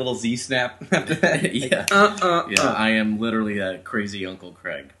they give you a little Z snap after that. Yeah. I am literally a crazy Uncle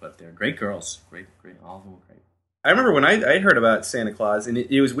Craig, but they're great girls. Great, all of them were great. I remember when I heard about Santa Claus, and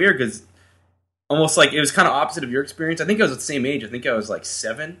it was weird because almost like it was kind of opposite of your experience. I think I was at the same age. I think I was like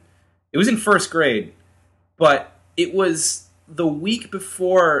 7. It was in first grade, but it was the week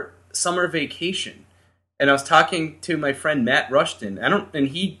before summer vacation. And I was talking to my friend Matt Rushton. I don't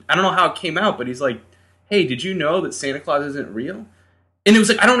know how it came out, but he's like, "Hey, did you know that Santa Claus isn't real?" And it was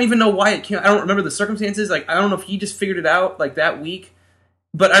like, I don't even know why it came. I don't remember the circumstances. Like, I don't know if he just figured it out like that week.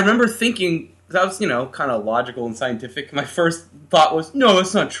 But I remember thinking, because I was, kind of logical and scientific. My first thought was, no,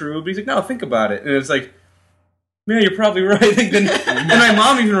 that's not true. But he's like, no, think about it. And it's like, man, you're probably right. And my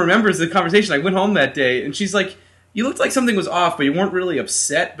mom even remembers the conversation. I went home that day, and she's like, you looked like something was off, but you weren't really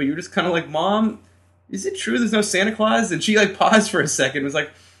upset. But you were just kind of like, Mom, is it true there's no Santa Claus? And she like paused for a second and was like,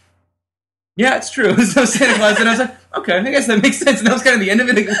 yeah, it's true. There's no Santa Claus. And I was like, okay, I guess that makes sense. And that was kind of the end of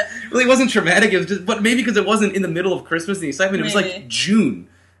it. It really wasn't traumatic. It was just, but maybe because it wasn't in the middle of Christmas and the excitement. It was like June.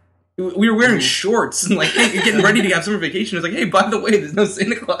 We were wearing shorts and like getting ready to have summer vacation. It was like, hey, by the way, there's no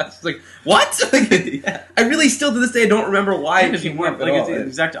Santa Claus. It's like, what? I really still to this day don't remember why. Because you weren't like it's the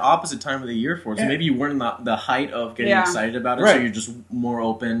exact opposite time of the year for it. So maybe you weren't in the height of getting excited about it. Right. So you're just more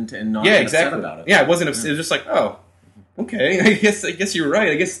open to and not upset about it. Yeah, it wasn't. It was just like, oh, okay. I guess you're right.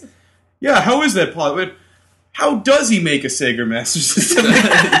 I guess. Yeah, how is that plot? how does he make a Sega Master System?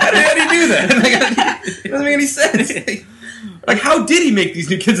 How do you do that? It doesn't make any sense. Like, how did he make these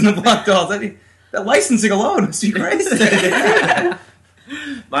New Kids on the Block dolls? That licensing alone must be crazy.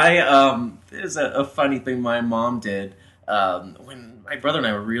 There's a funny thing my mom did when my brother and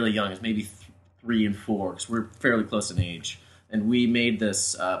I were really young. It was maybe 3 and 4, because we're fairly close in age. And we made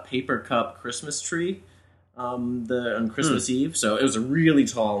this paper cup Christmas tree on Christmas Eve. So it was a really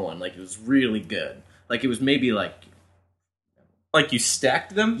tall one. Like, it was really good. Like, it was maybe like you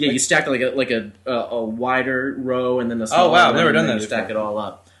stacked them? Yeah, you stacked like a wider row and then a smaller. Oh wow, I've one, never done and that. You stack it all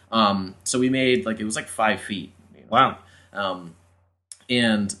up. So we made it was like 5 feet. Wow.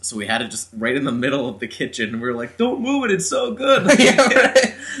 And so we had it just right in the middle of the kitchen. And we were like, "Don't move it; it's so good."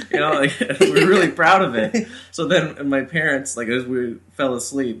 We're really proud of it. So then, my parents, as we fell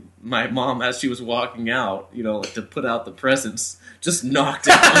asleep, my mom, as she was walking out, to put out the presents, just knocked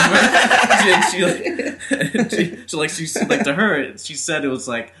it over. She to her, she said it was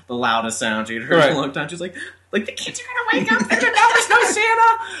like the loudest sound she had heard in a long time. She's like the kids are gonna wake up. They're gonna know there's no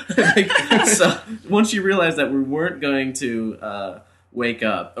Santa. So once she realized that we weren't going to wake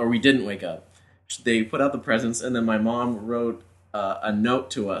up, or we didn't wake up, they put out the presents, and then my mom wrote a note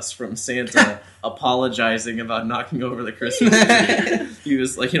to us from Santa apologizing about knocking over the Christmas tree. He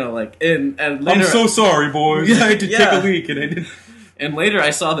was and later, I'm so sorry, boys. I had to take a leak, and I didn't. And later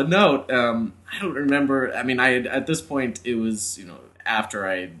I saw the note. I don't remember. I mean, at this point it was after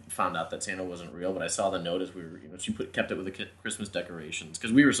I found out that Santa wasn't real, but I saw the note as we were. She kept it with the Christmas decorations,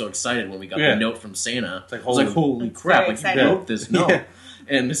 because we were so excited when we got the note from Santa. It's holy crap! Like, you wrote this note. Yeah.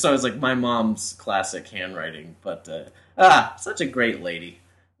 And so it was like my mom's classic handwriting, but such a great lady.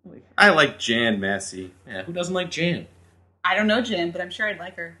 I like Jan Massey. Yeah, who doesn't like Jan? I don't know Jan, but I'm sure I'd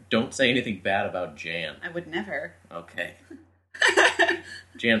like her. Don't say anything bad about Jan. I would never. Okay.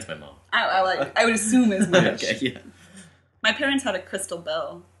 Jan's my mom. I would assume as much. Okay, yeah. My parents had a crystal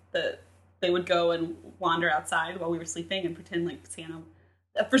bell that they would go and wander outside while we were sleeping and pretend like Santa.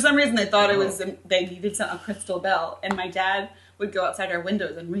 For some reason, they thought they needed a crystal bell, and my dad would go outside our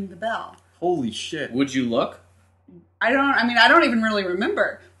windows and ring the bell. Holy shit! Would you look? I don't even really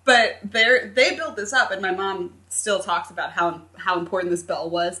remember. But they built this up, and my mom still talks about how important this bell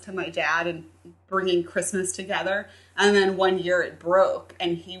was to my dad and bringing Christmas together. And then one year it broke,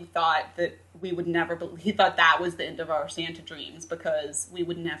 and he thought that we would never. He thought that was the end of our Santa dreams, because we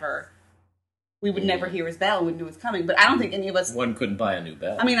would never hear his bell when it was coming. But I don't think any of us. One couldn't buy a new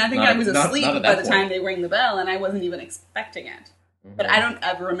bell. I mean, I think I was asleep by the time they rang the bell, and I wasn't even expecting it. Mm-hmm. But I don't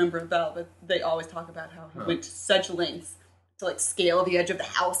ever remember a bell. But they always talk about how he went to such lengths to scale the edge of the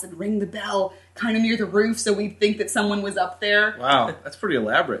house and ring the bell kind of near the roof, so we'd think that someone was up there. Wow, that's pretty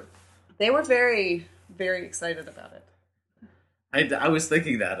elaborate. They were very, very excited about it. I was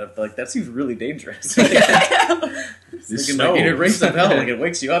thinking that seems really dangerous. It rings the bell, it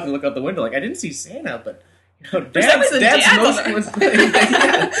wakes you up and look out the window. I didn't see Santa, but Dad's most.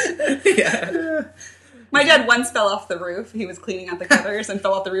 Yeah. My dad once fell off the roof. He was cleaning out the gutters and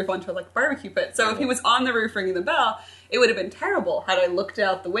fell off the roof onto a barbecue pit. So if he was on the roof ringing the bell, it would have been terrible had I looked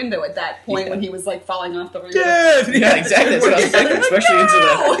out the window at that point when he was falling off the roof. Yeah, exactly. That's what I was thinking, especially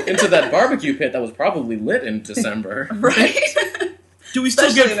into that barbecue pit that was probably lit in December. Right? Do we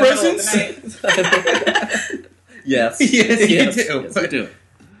still get presents? Yes. Yes, you do. Yes, we do.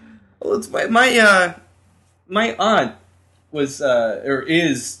 Well, it's my aunt was or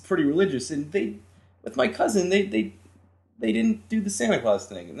is pretty religious, and with my cousin they didn't do the Santa Claus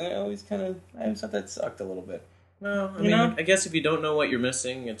thing, and I always thought that sucked a little bit. Well, I mean, I guess if you don't know what you're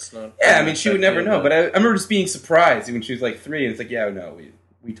missing, it's not. Yeah, I mean, she would never know. But I remember just being surprised when she was 3, and it's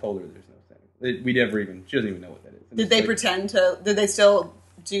we told her there's no Santa. We never even. She doesn't even know what that is. Did they pretend to? Did they still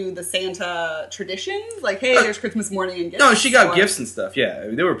do the Santa traditions? Hey, there's Christmas morning and gifts. No, she got gifts and stuff. Yeah,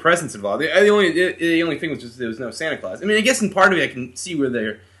 there were presents involved. The only thing was just there was no Santa Claus. I mean, I guess in part of it I can see where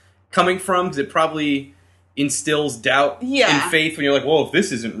they're coming from, because it probably instills doubt and faith when you're well, if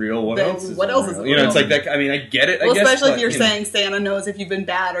this isn't real, what else is real? It's like that. I mean, I get it. Well, I guess, especially if you're saying Santa knows if you've been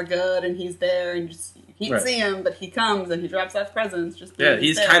bad or good, and he's there, and you can't see him, but he comes and he drops off presents.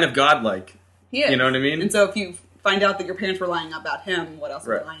 He's kind of godlike. He is. You know what I mean? And so if you find out that your parents were lying about him, what else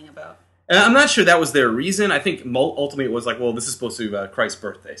are they lying about? And I'm not sure that was their reason. I think ultimately it was this is supposed to be about Christ's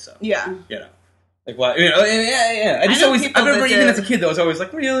birthday, so what? I remember even as a kid, though, I was always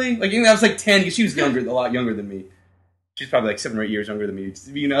really? Even I was 10, because she was a lot younger than me. She's probably 7 or 8 years younger than me.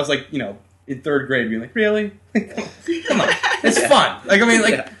 I was in 3rd grade, being really? Come on, it's fun.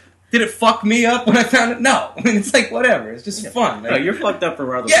 Did it fuck me up when I found it? No. I mean, it's whatever. It's just fun. No, you're fucked up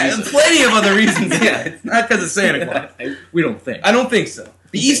for other Yeah, reasons. plenty of other reasons. Yeah, it's not because of Santa Claus. We don't think. I don't think so.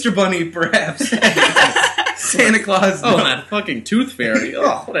 The Easter Bunny, perhaps. Santa Claus. Oh, that fucking tooth fairy.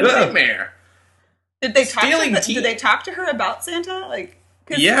 Oh, what a nightmare. Did they talk Stealing to teeth. Did they talk to her about Santa? Like,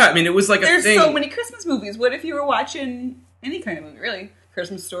 'cause Yeah, I mean, it was like a there's thing. so many Christmas movies. What if you were watching any kind of movie, really?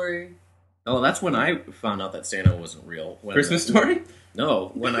 Christmas Story. Oh, that's when I found out that Santa wasn't real. When Christmas Story?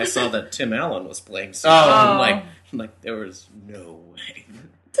 No, when I saw that Tim Allen was playing Oh. Santa. I'm like, there was no way.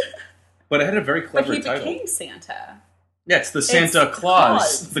 But it had a very But clever he title. became Santa. Yeah, it's the Santa Claus.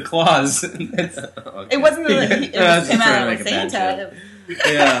 Claus. The Claus. It wasn't the, it Yeah, was Tim just trying to Allen make with a bad Santa.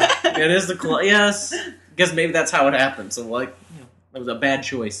 Yeah, it is the yes. I guess maybe that's how it happened. So like, that was a bad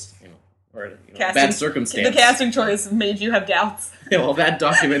choice, or bad circumstance. The casting choice made you have doubts. Yeah, well, that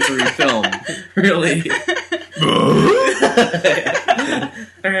documentary film really.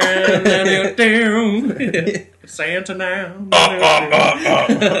 Santa now.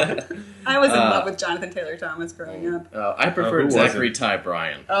 I was in love with Jonathan Taylor Thomas growing up. I preferred who Zachary wasn't? Ty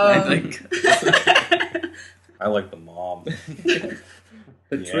Bryan. I think I like the mom.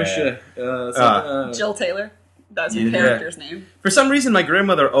 Patricia. Jill Taylor. That's her Yeah. character's name. For some reason, my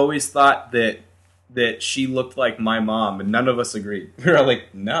grandmother always thought that she looked like my mom, and none of us agreed. We were all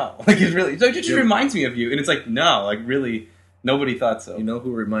like, no. Like, it really... It just reminds me of you. And it's like, no. Like, really, nobody thought so. You know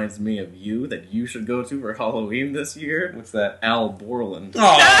who reminds me of you that you should go to for Halloween this year? What's that? Al Borland.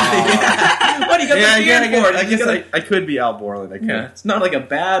 Oh, What do you got yeah, the beard for? I guess I could be Al Borland. I could. Yeah, it's not like a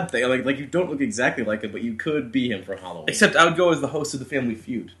bad thing. Like you don't look exactly like it, but you could be him for Halloween. Except I would go as the host of the Family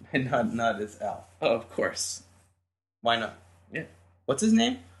Feud, and not as Al. Oh, of course. Why not? Yeah. What's his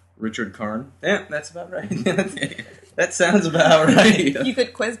name? Richard Karn. Yeah, that's about right. That sounds about right. You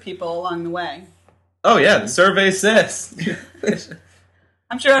could quiz people along the way. Oh yeah, the survey says.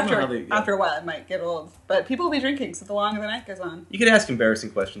 I'm sure I don't know how they- after a while it might get old. But people will be drinking, so the longer the night goes on. You could ask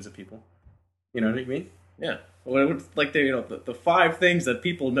embarrassing questions of people. You know what I mean? Yeah. Well, it would, like the 5 things that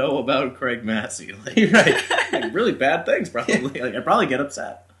people know about Craig Massey. Like, You're right. like really bad things, probably. Like I'd probably get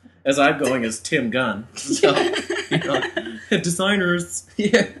upset. As I'm going as Tim Gunn. So, designers.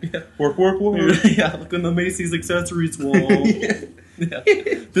 Yeah. Work. Yeah, look on the Macy's accessories wall. Yeah.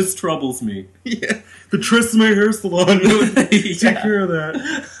 This troubles me. Yeah. The Tresemme hair salon. Take care of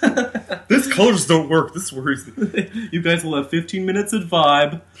that. This colors don't work. This worries me. You guys will have 15 minutes at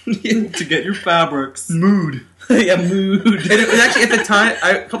Vibe to get your fabrics. Mood. Yeah, mood. And it was actually at the time,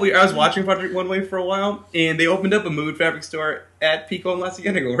 I was watching Project One Way for a while, and they opened up a Mood fabric store at Pico and La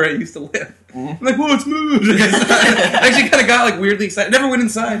Cienega, where I used to live. I'm like, whoa, it's Mood! I actually kind of got like weirdly excited. Never went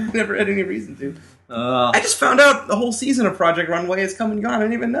inside. Never had any reason to. I just found out the whole season of Project Runway has come and gone. I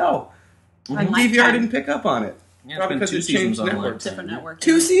didn't even know. On DVR Lifetime. didn't pick up on it. Yeah, Probably it's been because 2 it changed seasons on networks. Different network.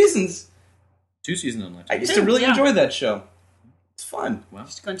 2 seasons. 2 seasons on Lifetime. I used to really Yeah. enjoy that show. It's fun. Wow.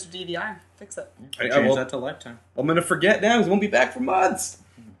 Just going to DVR. Fix it. I I changed will- that to Lifetime. I'm going to forget now because we won't be back for months.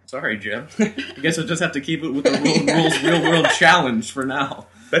 Sorry, Jim. I guess we'll just have to keep it with the rules real world challenge for now.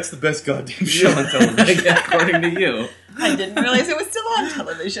 That's the best goddamn show on television. According to you. I didn't realize it was still on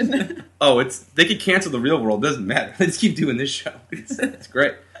television. Oh, they could cancel the real world. Doesn't matter. They just keep doing this show. It's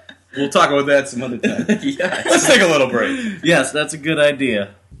great. We'll talk about that some other time. Yes. Let's take a little break. Yes, that's a good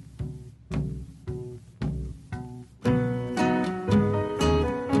idea.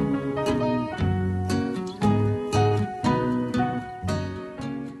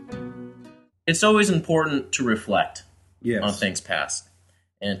 It's always important to reflect Yes. on things past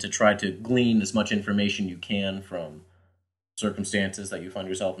and to try to glean as much information you can from circumstances that you find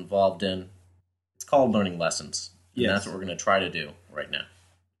yourself involved in. It's called learning lessons. And Yes. that's what we're going to try to do right now.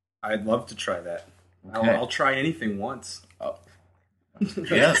 I'd love to try that. Okay. I'll try anything once. Oh.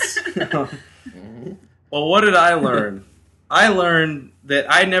 Yes. Well, what did I learn? I learned that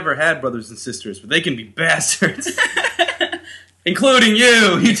I never had brothers and sisters, but they can be bastards. Including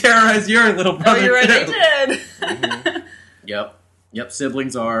you. You terrorized your little Oh, brother. you're right, too. I did. Yep,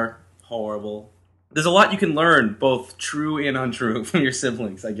 siblings are horrible. There's a lot you can learn, both true and untrue, from your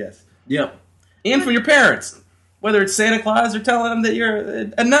siblings, I guess. Yep. And from your parents. Whether it's Santa Claus or telling them that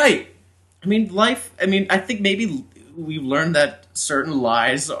you're a knight. I think maybe we've learned that certain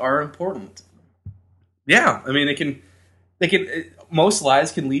lies are important. Yeah, I mean, most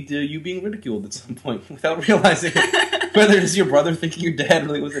lies can lead to you being ridiculed at some point without realizing it. Whether it's your brother thinking your dad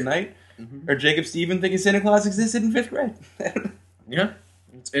really was a knight, or Jacob Stephen thinking Santa Claus existed in 5th grade. Yeah,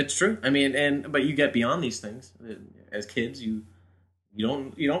 it's true. I mean, but you get beyond these things as kids. You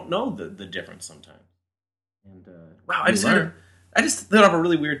don't know the difference sometimes. And Wow, I just thought of a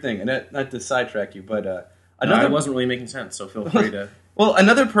really weird thing, and not to sidetrack you, but I wasn't really making sense. So feel free to. Well,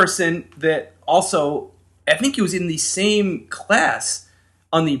 another person that also, I think he was in the same class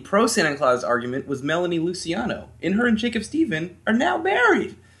on the pro Santa Claus argument was Melanie Luciano. And her and Jacob Stephen are now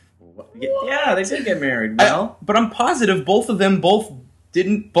married. Yeah, they did get married. Well, but I'm positive both of them both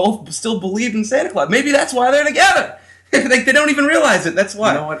still believed in Santa Claus. Maybe that's why they're together. Like they don't even realize it. That's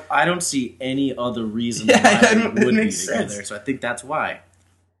why. You know what? I don't see any other reason why they would be together. Sense. So I think that's why.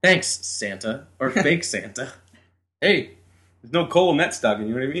 Thanks, Santa or fake Santa. Hey, there's no coal in that stocking.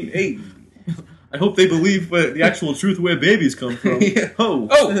 You know what I mean? Hey, I hope they believe the actual truth where babies come from. Yeah. Oh,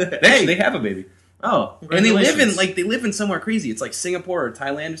 they have a baby. Oh, and they live in somewhere crazy. It's like Singapore or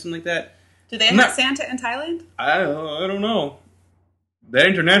Thailand or something like that. Do they have Santa in Thailand? I don't know. That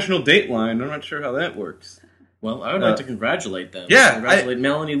international date line, I'm not sure how that works. Well, I would like to congratulate them. Yeah. Congratulate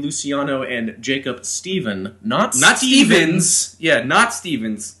Melanie Luciano and Jacob Stephen. Not Stevens. Yeah, not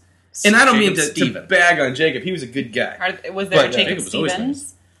Stevens. And I don't mean to bag on Jacob. He was a good guy. Was there But, Jacob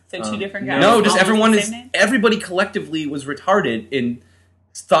Stevens? So two different guys? No, just everybody collectively was retarded and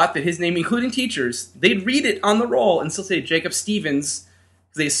thought that his name, including teachers, they'd read it on the roll and still say Jacob Stevens.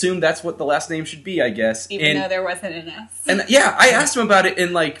 They assumed that's what the last name should be, I guess. Even though there wasn't an S. And yeah, I asked him about it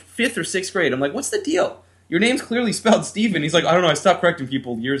in like 5th or 6th grade. I'm like, what's the deal? Your name's clearly spelled Steven. He's like, I don't know, I stopped correcting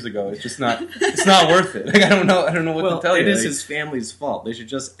people years ago. It's just not worth it. Like, I don't know what to tell you. It is his family's fault. They should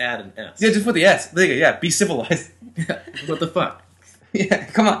just add an S. Yeah, just put the S. Yeah, be civilized. What the fuck? Yeah,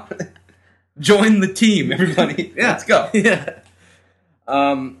 come on. Join the team, everybody. Yeah. Let's go. Yeah.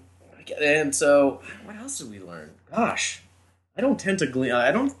 And so, what else did we learn? Gosh, I don't tend to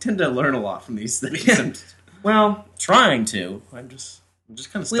learn a lot from these things. Well, trying to. I'm just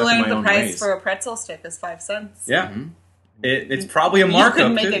kind of stuck in my own ways. We learned the price for a pretzel stick is 5 cents. Yeah. Mm-hmm. It's probably a markup. You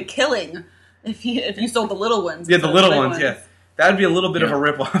could make a killing if you sold the little ones. Yeah, the little ones, yeah. That would be a little bit of a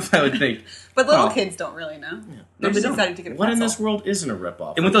rip-off, I would think. But little kids don't really know. Yeah. They're just excited to get a pretzel. What in this world isn't a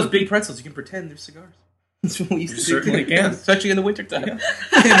rip-off? And with those big pretzels, you can pretend they're cigars. That's what we used to certainly can. Especially in the wintertime.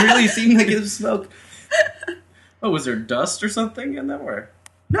 It really seemed like it was smoke. Oh, was there dust or something in them? Or?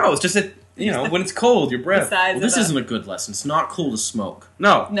 No, it's just that, when it's cold, your breath. Well, this isn't a good lesson. It's not cool to smoke.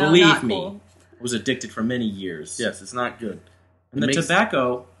 No, believe me. Cool. I was addicted for many years. Yes, it's not good. And the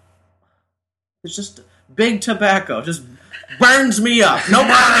tobacco, it's just big tobacco. Just burns me up. No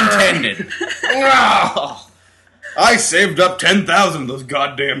pun intended. I saved up 10,000 of those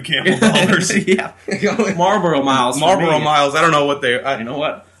goddamn Camel dollars. Yeah. Marlboro miles. Miles. I don't know what they... You know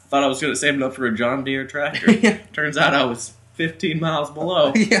what? Thought I was going to save enough for a John Deere tractor. Yeah. Turns out I was 15 miles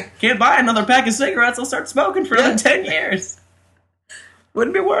below. Yeah. Can't buy another pack of cigarettes. I'll start smoking for another 10 years.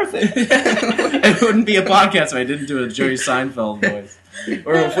 Wouldn't be worth it. It wouldn't be a podcast if I didn't do a Jerry Seinfeld voice.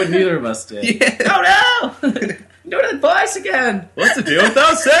 Or if neither of us did. Yeah. Oh no! Doing the voice again! What's the deal with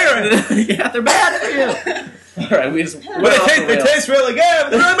those cigarettes? Yeah, they're bad for you. Alright, we just... They taste really good,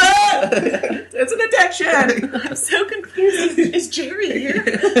 but they're really bad! It's an addiction! I'm so confused. Is Jerry here?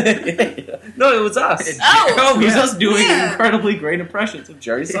 No, it was us. It was us doing incredibly great impressions of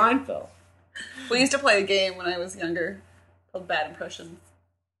Jerry Seinfeld. We used to play a game when I was younger called Bad Impressions.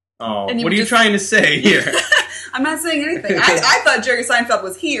 Oh, what are you trying to say here? I'm not saying anything. I thought Jerry Seinfeld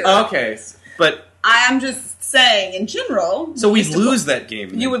was here. Okay, but... I'm just saying, in general... So we'd lose that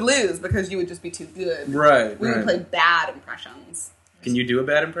game. You would lose because you would just be too good. Right, We would play bad impressions. Can you do a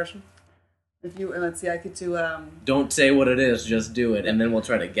bad impression? Let's see, I could do... Don't say what it is, just do it, and then we'll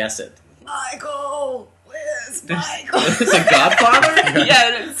try to guess it. Michael! Where's Michael? It's a Godfather?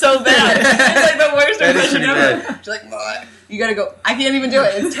 Yeah, it's so bad. It's like the worst impression ever. She's like, what? You gotta go, I can't even do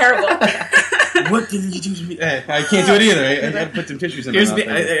it. It's terrible. What did you do to me? I can't do it either. I gotta put some tissues in my mouth.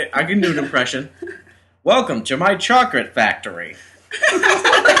 I can do an impression. Welcome to my chocolate factory.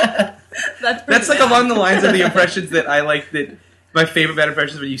 That's like along the lines of the impressions that I like. That my favorite bad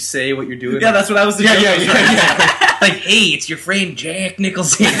impressions when you say what you're doing. Yeah, that's what I was doing. Yeah. Like, hey, it's your friend Jack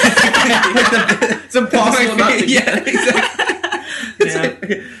Nicholson. It's impossible not to. Yeah,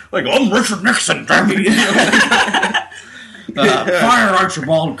 exactly. Like, I'm Richard Nixon. Damn it. Fire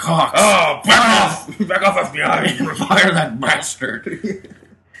Archibald Cox. Oh, back off, FBI. Fire that bastard.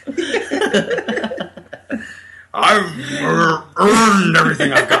 I've earned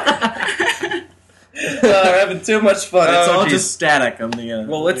everything I've got. We're having too much fun. It's all just static on the.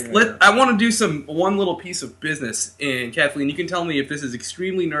 Well, I want to do one little piece of business, and Kathleen, you can tell me if this is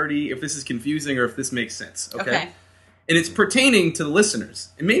extremely nerdy, if this is confusing, or if this makes sense. Okay. And it's pertaining to the listeners,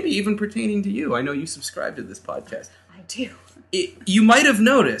 and maybe even pertaining to you. I know you subscribe to this podcast. I do. You might have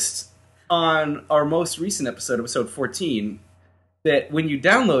noticed on our most recent episode 14, that when you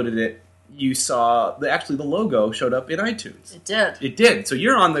downloaded it, you saw the logo showed up in iTunes. It did. It did. So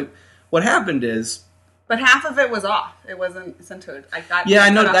you're on the... What happened is... But half of it was off. It wasn't centered. I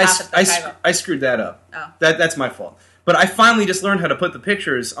know. I screwed that up. Oh. That's my fault. But I finally just learned how to put the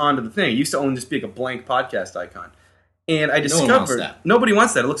pictures onto the thing. It used to only just be like a blank podcast icon. And I discovered nobody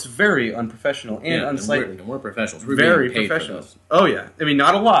wants that. It looks very unprofessional and unsightly. And we're professionals. We're very being paid professional. for this. Oh yeah, I mean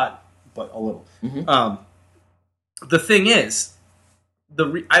not a lot, but a little. The thing is,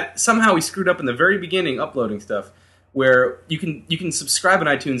 somehow we screwed up in the very beginning uploading stuff, where you can subscribe on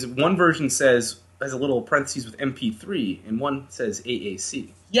iTunes. One version has a little parentheses with MP3, and one says AAC.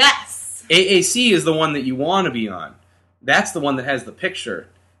 Yes. AAC is the one that you want to be on. That's the one that has the picture.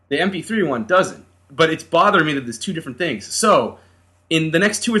 The MP3 one doesn't. But it's bothering me that there's two different things. So, in the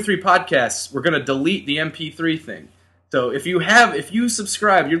next 2 or 3 podcasts, we're going to delete the MP3 thing. So, if you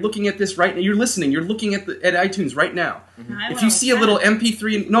subscribe, you're looking at this right now, you're listening, you're looking at iTunes right now. If you see a little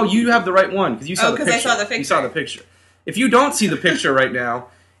MP3, no, you have the right one, because you saw the picture. I saw the picture. You saw the picture. If you don't see the picture right now,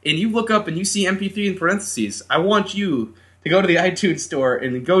 and you look up and you see MP3 in parentheses, I want you to go to the iTunes store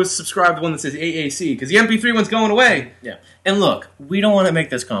and go subscribe to the one that says AAC, because the MP3 one's going away. Yeah. And look, we don't want to make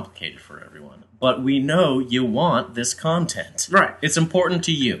this complicated for everyone, but we know you want this content. Right. It's important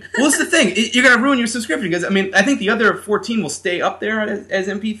to you. Well, that's the thing. You're going to ruin your subscription, because, I mean, I think the other 14 will stay up there as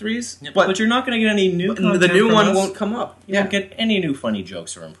MP3s. Yeah, but you're not going to get any new content. The new one won't come up. You won't get any new funny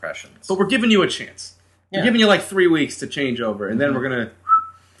jokes or impressions. But we're giving you a chance. We're giving you like 3 weeks to change over, and then we're going to...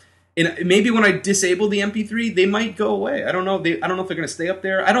 And maybe when I disable the MP3, they might go away. I don't know. I don't know if they're going to stay up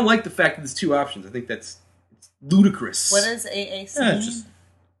there. I don't like the fact that there's 2 options. I think it's ludicrous. What is AAC? Yeah,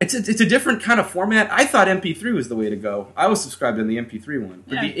 it's a different kind of format. I thought MP3 was the way to go. I was subscribed to the MP3 one.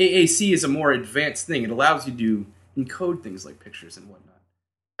 But the AAC is a more advanced thing. It allows you to encode things like pictures and whatnot.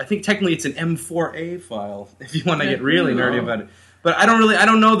 I think technically it's an M4A file if you want to get really nerdy about it. But I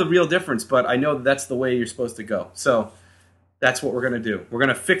don't know the real difference, but I know that's the way you're supposed to go. So that's what we're going to do. We're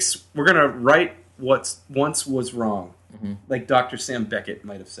going to write what once was wrong. Like Dr. Sam Beckett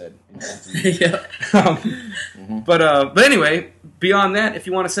might have said. But anyway, beyond that, if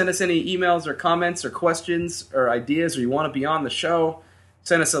you want to send us any emails or comments or questions or ideas, or you want to be on the show,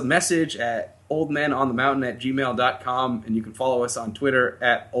 send us a message at oldmenonthemountain@gmail.com, and you can follow us on Twitter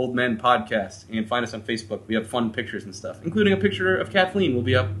at oldmenpodcast, and find us on Facebook. We have fun pictures and stuff, including a picture of Kathleen will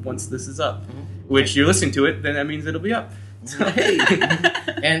be up once this is up, which you're listening to it, then that means it'll be up. So, hey.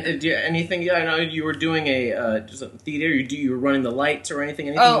 And do you, anything? I know you were doing just a theater. You were running the lights or anything.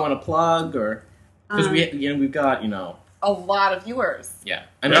 Anything you want to plug, or because we've got a lot of viewers. Yeah,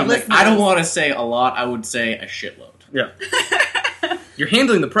 I mean, I don't want to say a lot. I would say a shitload. Yeah, you're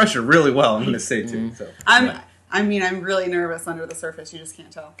handling the pressure really well. I'm going to say too. So I'm really nervous under the surface. You just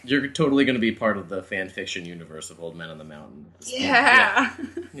can't tell. You're totally going to be part of the fan fiction universe of Old Men on the Mountain. Yeah.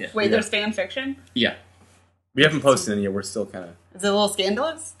 Wait, there's fan fiction? Yeah. We haven't posted any yet. We're still kind of... Is it a little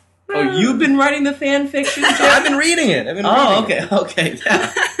scandalous? Oh, you've been writing the fan fiction, Jeff? I've been reading it. Okay. Yeah.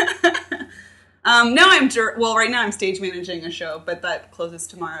 No, right now I'm stage managing a show, but that closes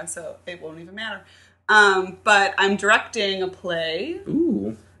tomorrow, so it won't even matter. But I'm directing a play.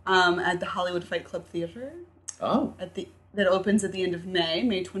 Ooh. At the Hollywood Fight Club Theater. Oh. That opens at the end of May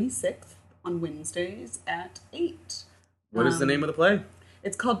 26th, on Wednesdays at 8. What is the name of the play?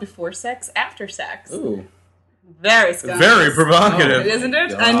 It's called Before Sex, After Sex. Ooh. Very scandalous. Very provocative. Isn't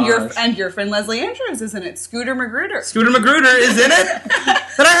it? And your friend Leslie Andrews is in it. Scooter Magruder. Scooter Magruder is in it?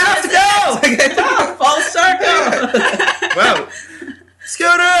 But I have to go! False circle! Wow.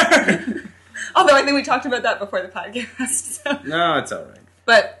 Scooter! Although I think we talked about that before the podcast. So. No, it's all right.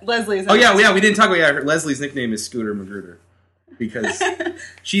 But Leslie's... Oh, yeah, we didn't talk about Leslie's nickname is Scooter Magruder. Because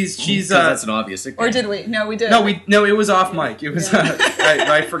she's that's an obvious nickname. Or did we? No, we did. No, it was off mic. It was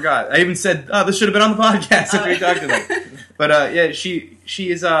I forgot. I even said, this should have been on the podcast if we talked about it. But she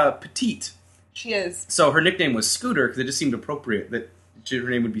is petite. She is. So her nickname was Scooter because it just seemed appropriate that her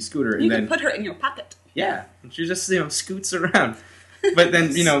name would be Scooter. You can put her in your pocket. Yeah, and she just scoots around. But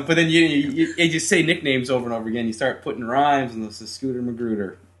then you just say nicknames over and over again. You start putting rhymes, and this is Scooter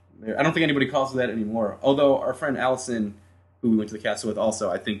Magruder. I don't think anybody calls her that anymore. Although our friend Allison, who we went to the castle with,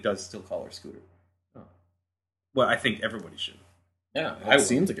 also I think does still call her Scooter. Oh. Well, I think everybody should. Yeah, it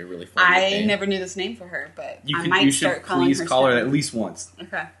seems like a really fun nickname. Never knew this name for her, but I might start calling her. You should please call her at least once.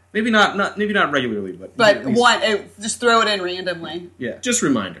 Okay. Maybe not regularly, but just throw it in randomly. Yeah, just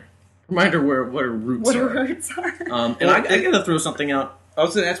reminder what her roots are. What her roots are. And I gotta throw something out. I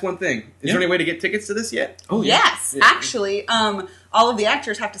was going to ask one thing. Is there any way to get tickets to this yet? Oh, yes. Yeah. Actually, all of the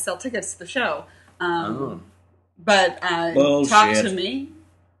actors have to sell tickets to the show. But talk to me.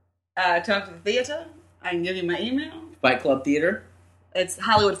 Talk to the theater. I can give you my email. Fight Club Theater? It's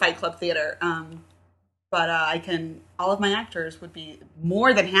Hollywood Fight Club Theater. But all of my actors would be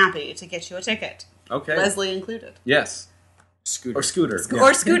more than happy to get you a ticket. Okay. Leslie included. Yes. Scooter. Or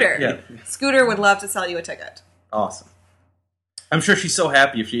Scooter. Yeah. Scooter would love to sell you a ticket. Awesome. I'm sure she's so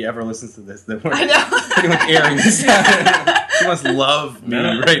happy if she ever listens to this that we're I know. pretty much airing this out. She must love me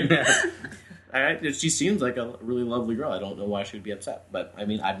right now. She seems like a really lovely girl. I don't know why she would be upset, but I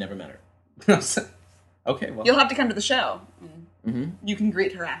mean, I've never met her. Okay, well. You'll have to come to the show. You can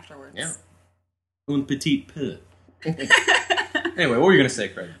greet her afterwards. Yeah. Un petit peu. Anyway, what were you going to say,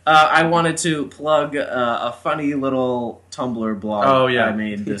 Craig? I wanted to plug a funny little Tumblr blog I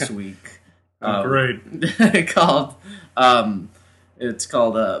made this week. Great. called it's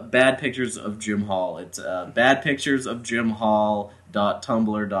called Bad Pictures of Jim Hall. It's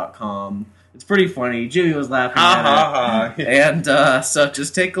badpicturesofjimhall.tumblr.com. It's pretty funny. Jimmy was laughing at it. And so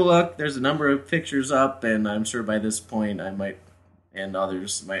just take a look. There's a number of pictures up, and I'm sure by this point I might, and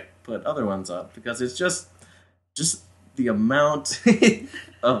others might put other ones up, because it's just the amount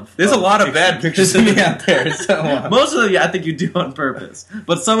of... There's a lot of bad pictures of me out there. So, most of them, I think you do on purpose.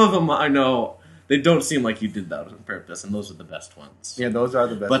 But some of them, I know, they don't seem like you did that on purpose, and those are the best ones. Yeah, those are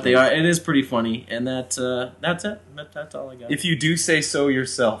the best But ones. it is pretty funny, and that's it. That's all I got. If you do say so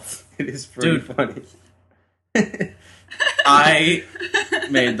yourself, it is pretty funny. I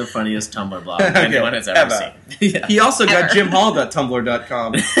made the funniest Tumblr blog anyone has ever seen. Yeah. He also got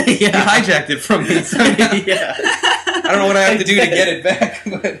jimhall.tumblr.com. Yeah. He hijacked it from me. So Yeah. I don't know what I have to do to get it back,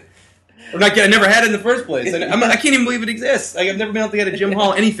 but I never had it in the first place. I can't even believe it exists. Like, I've never been able to get a Jim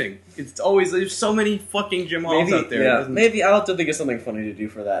Hall anything. It's always, there's so many fucking Jim Halls out there. Yeah, maybe I'll have to think of something funny to do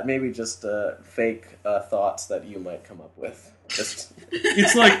for that. Maybe just fake thoughts that you might come up with. Just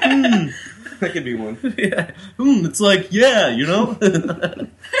it's like, that could be one. Yeah. It's like, yeah, you know.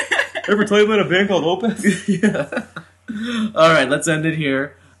 Ever tell you about a band called Opeth? Yeah. All right, let's end it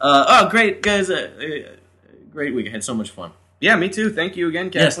here. Great, guys. Great week. I had so much fun. Yeah, me too. Thank you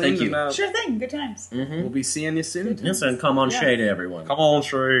again, Yes, Kathleen. thank you. And, Sure thing. Good times. We'll be seeing you soon. Yes, and come on, Shay to everyone. Come on,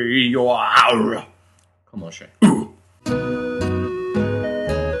 Shay. Come on, Shay.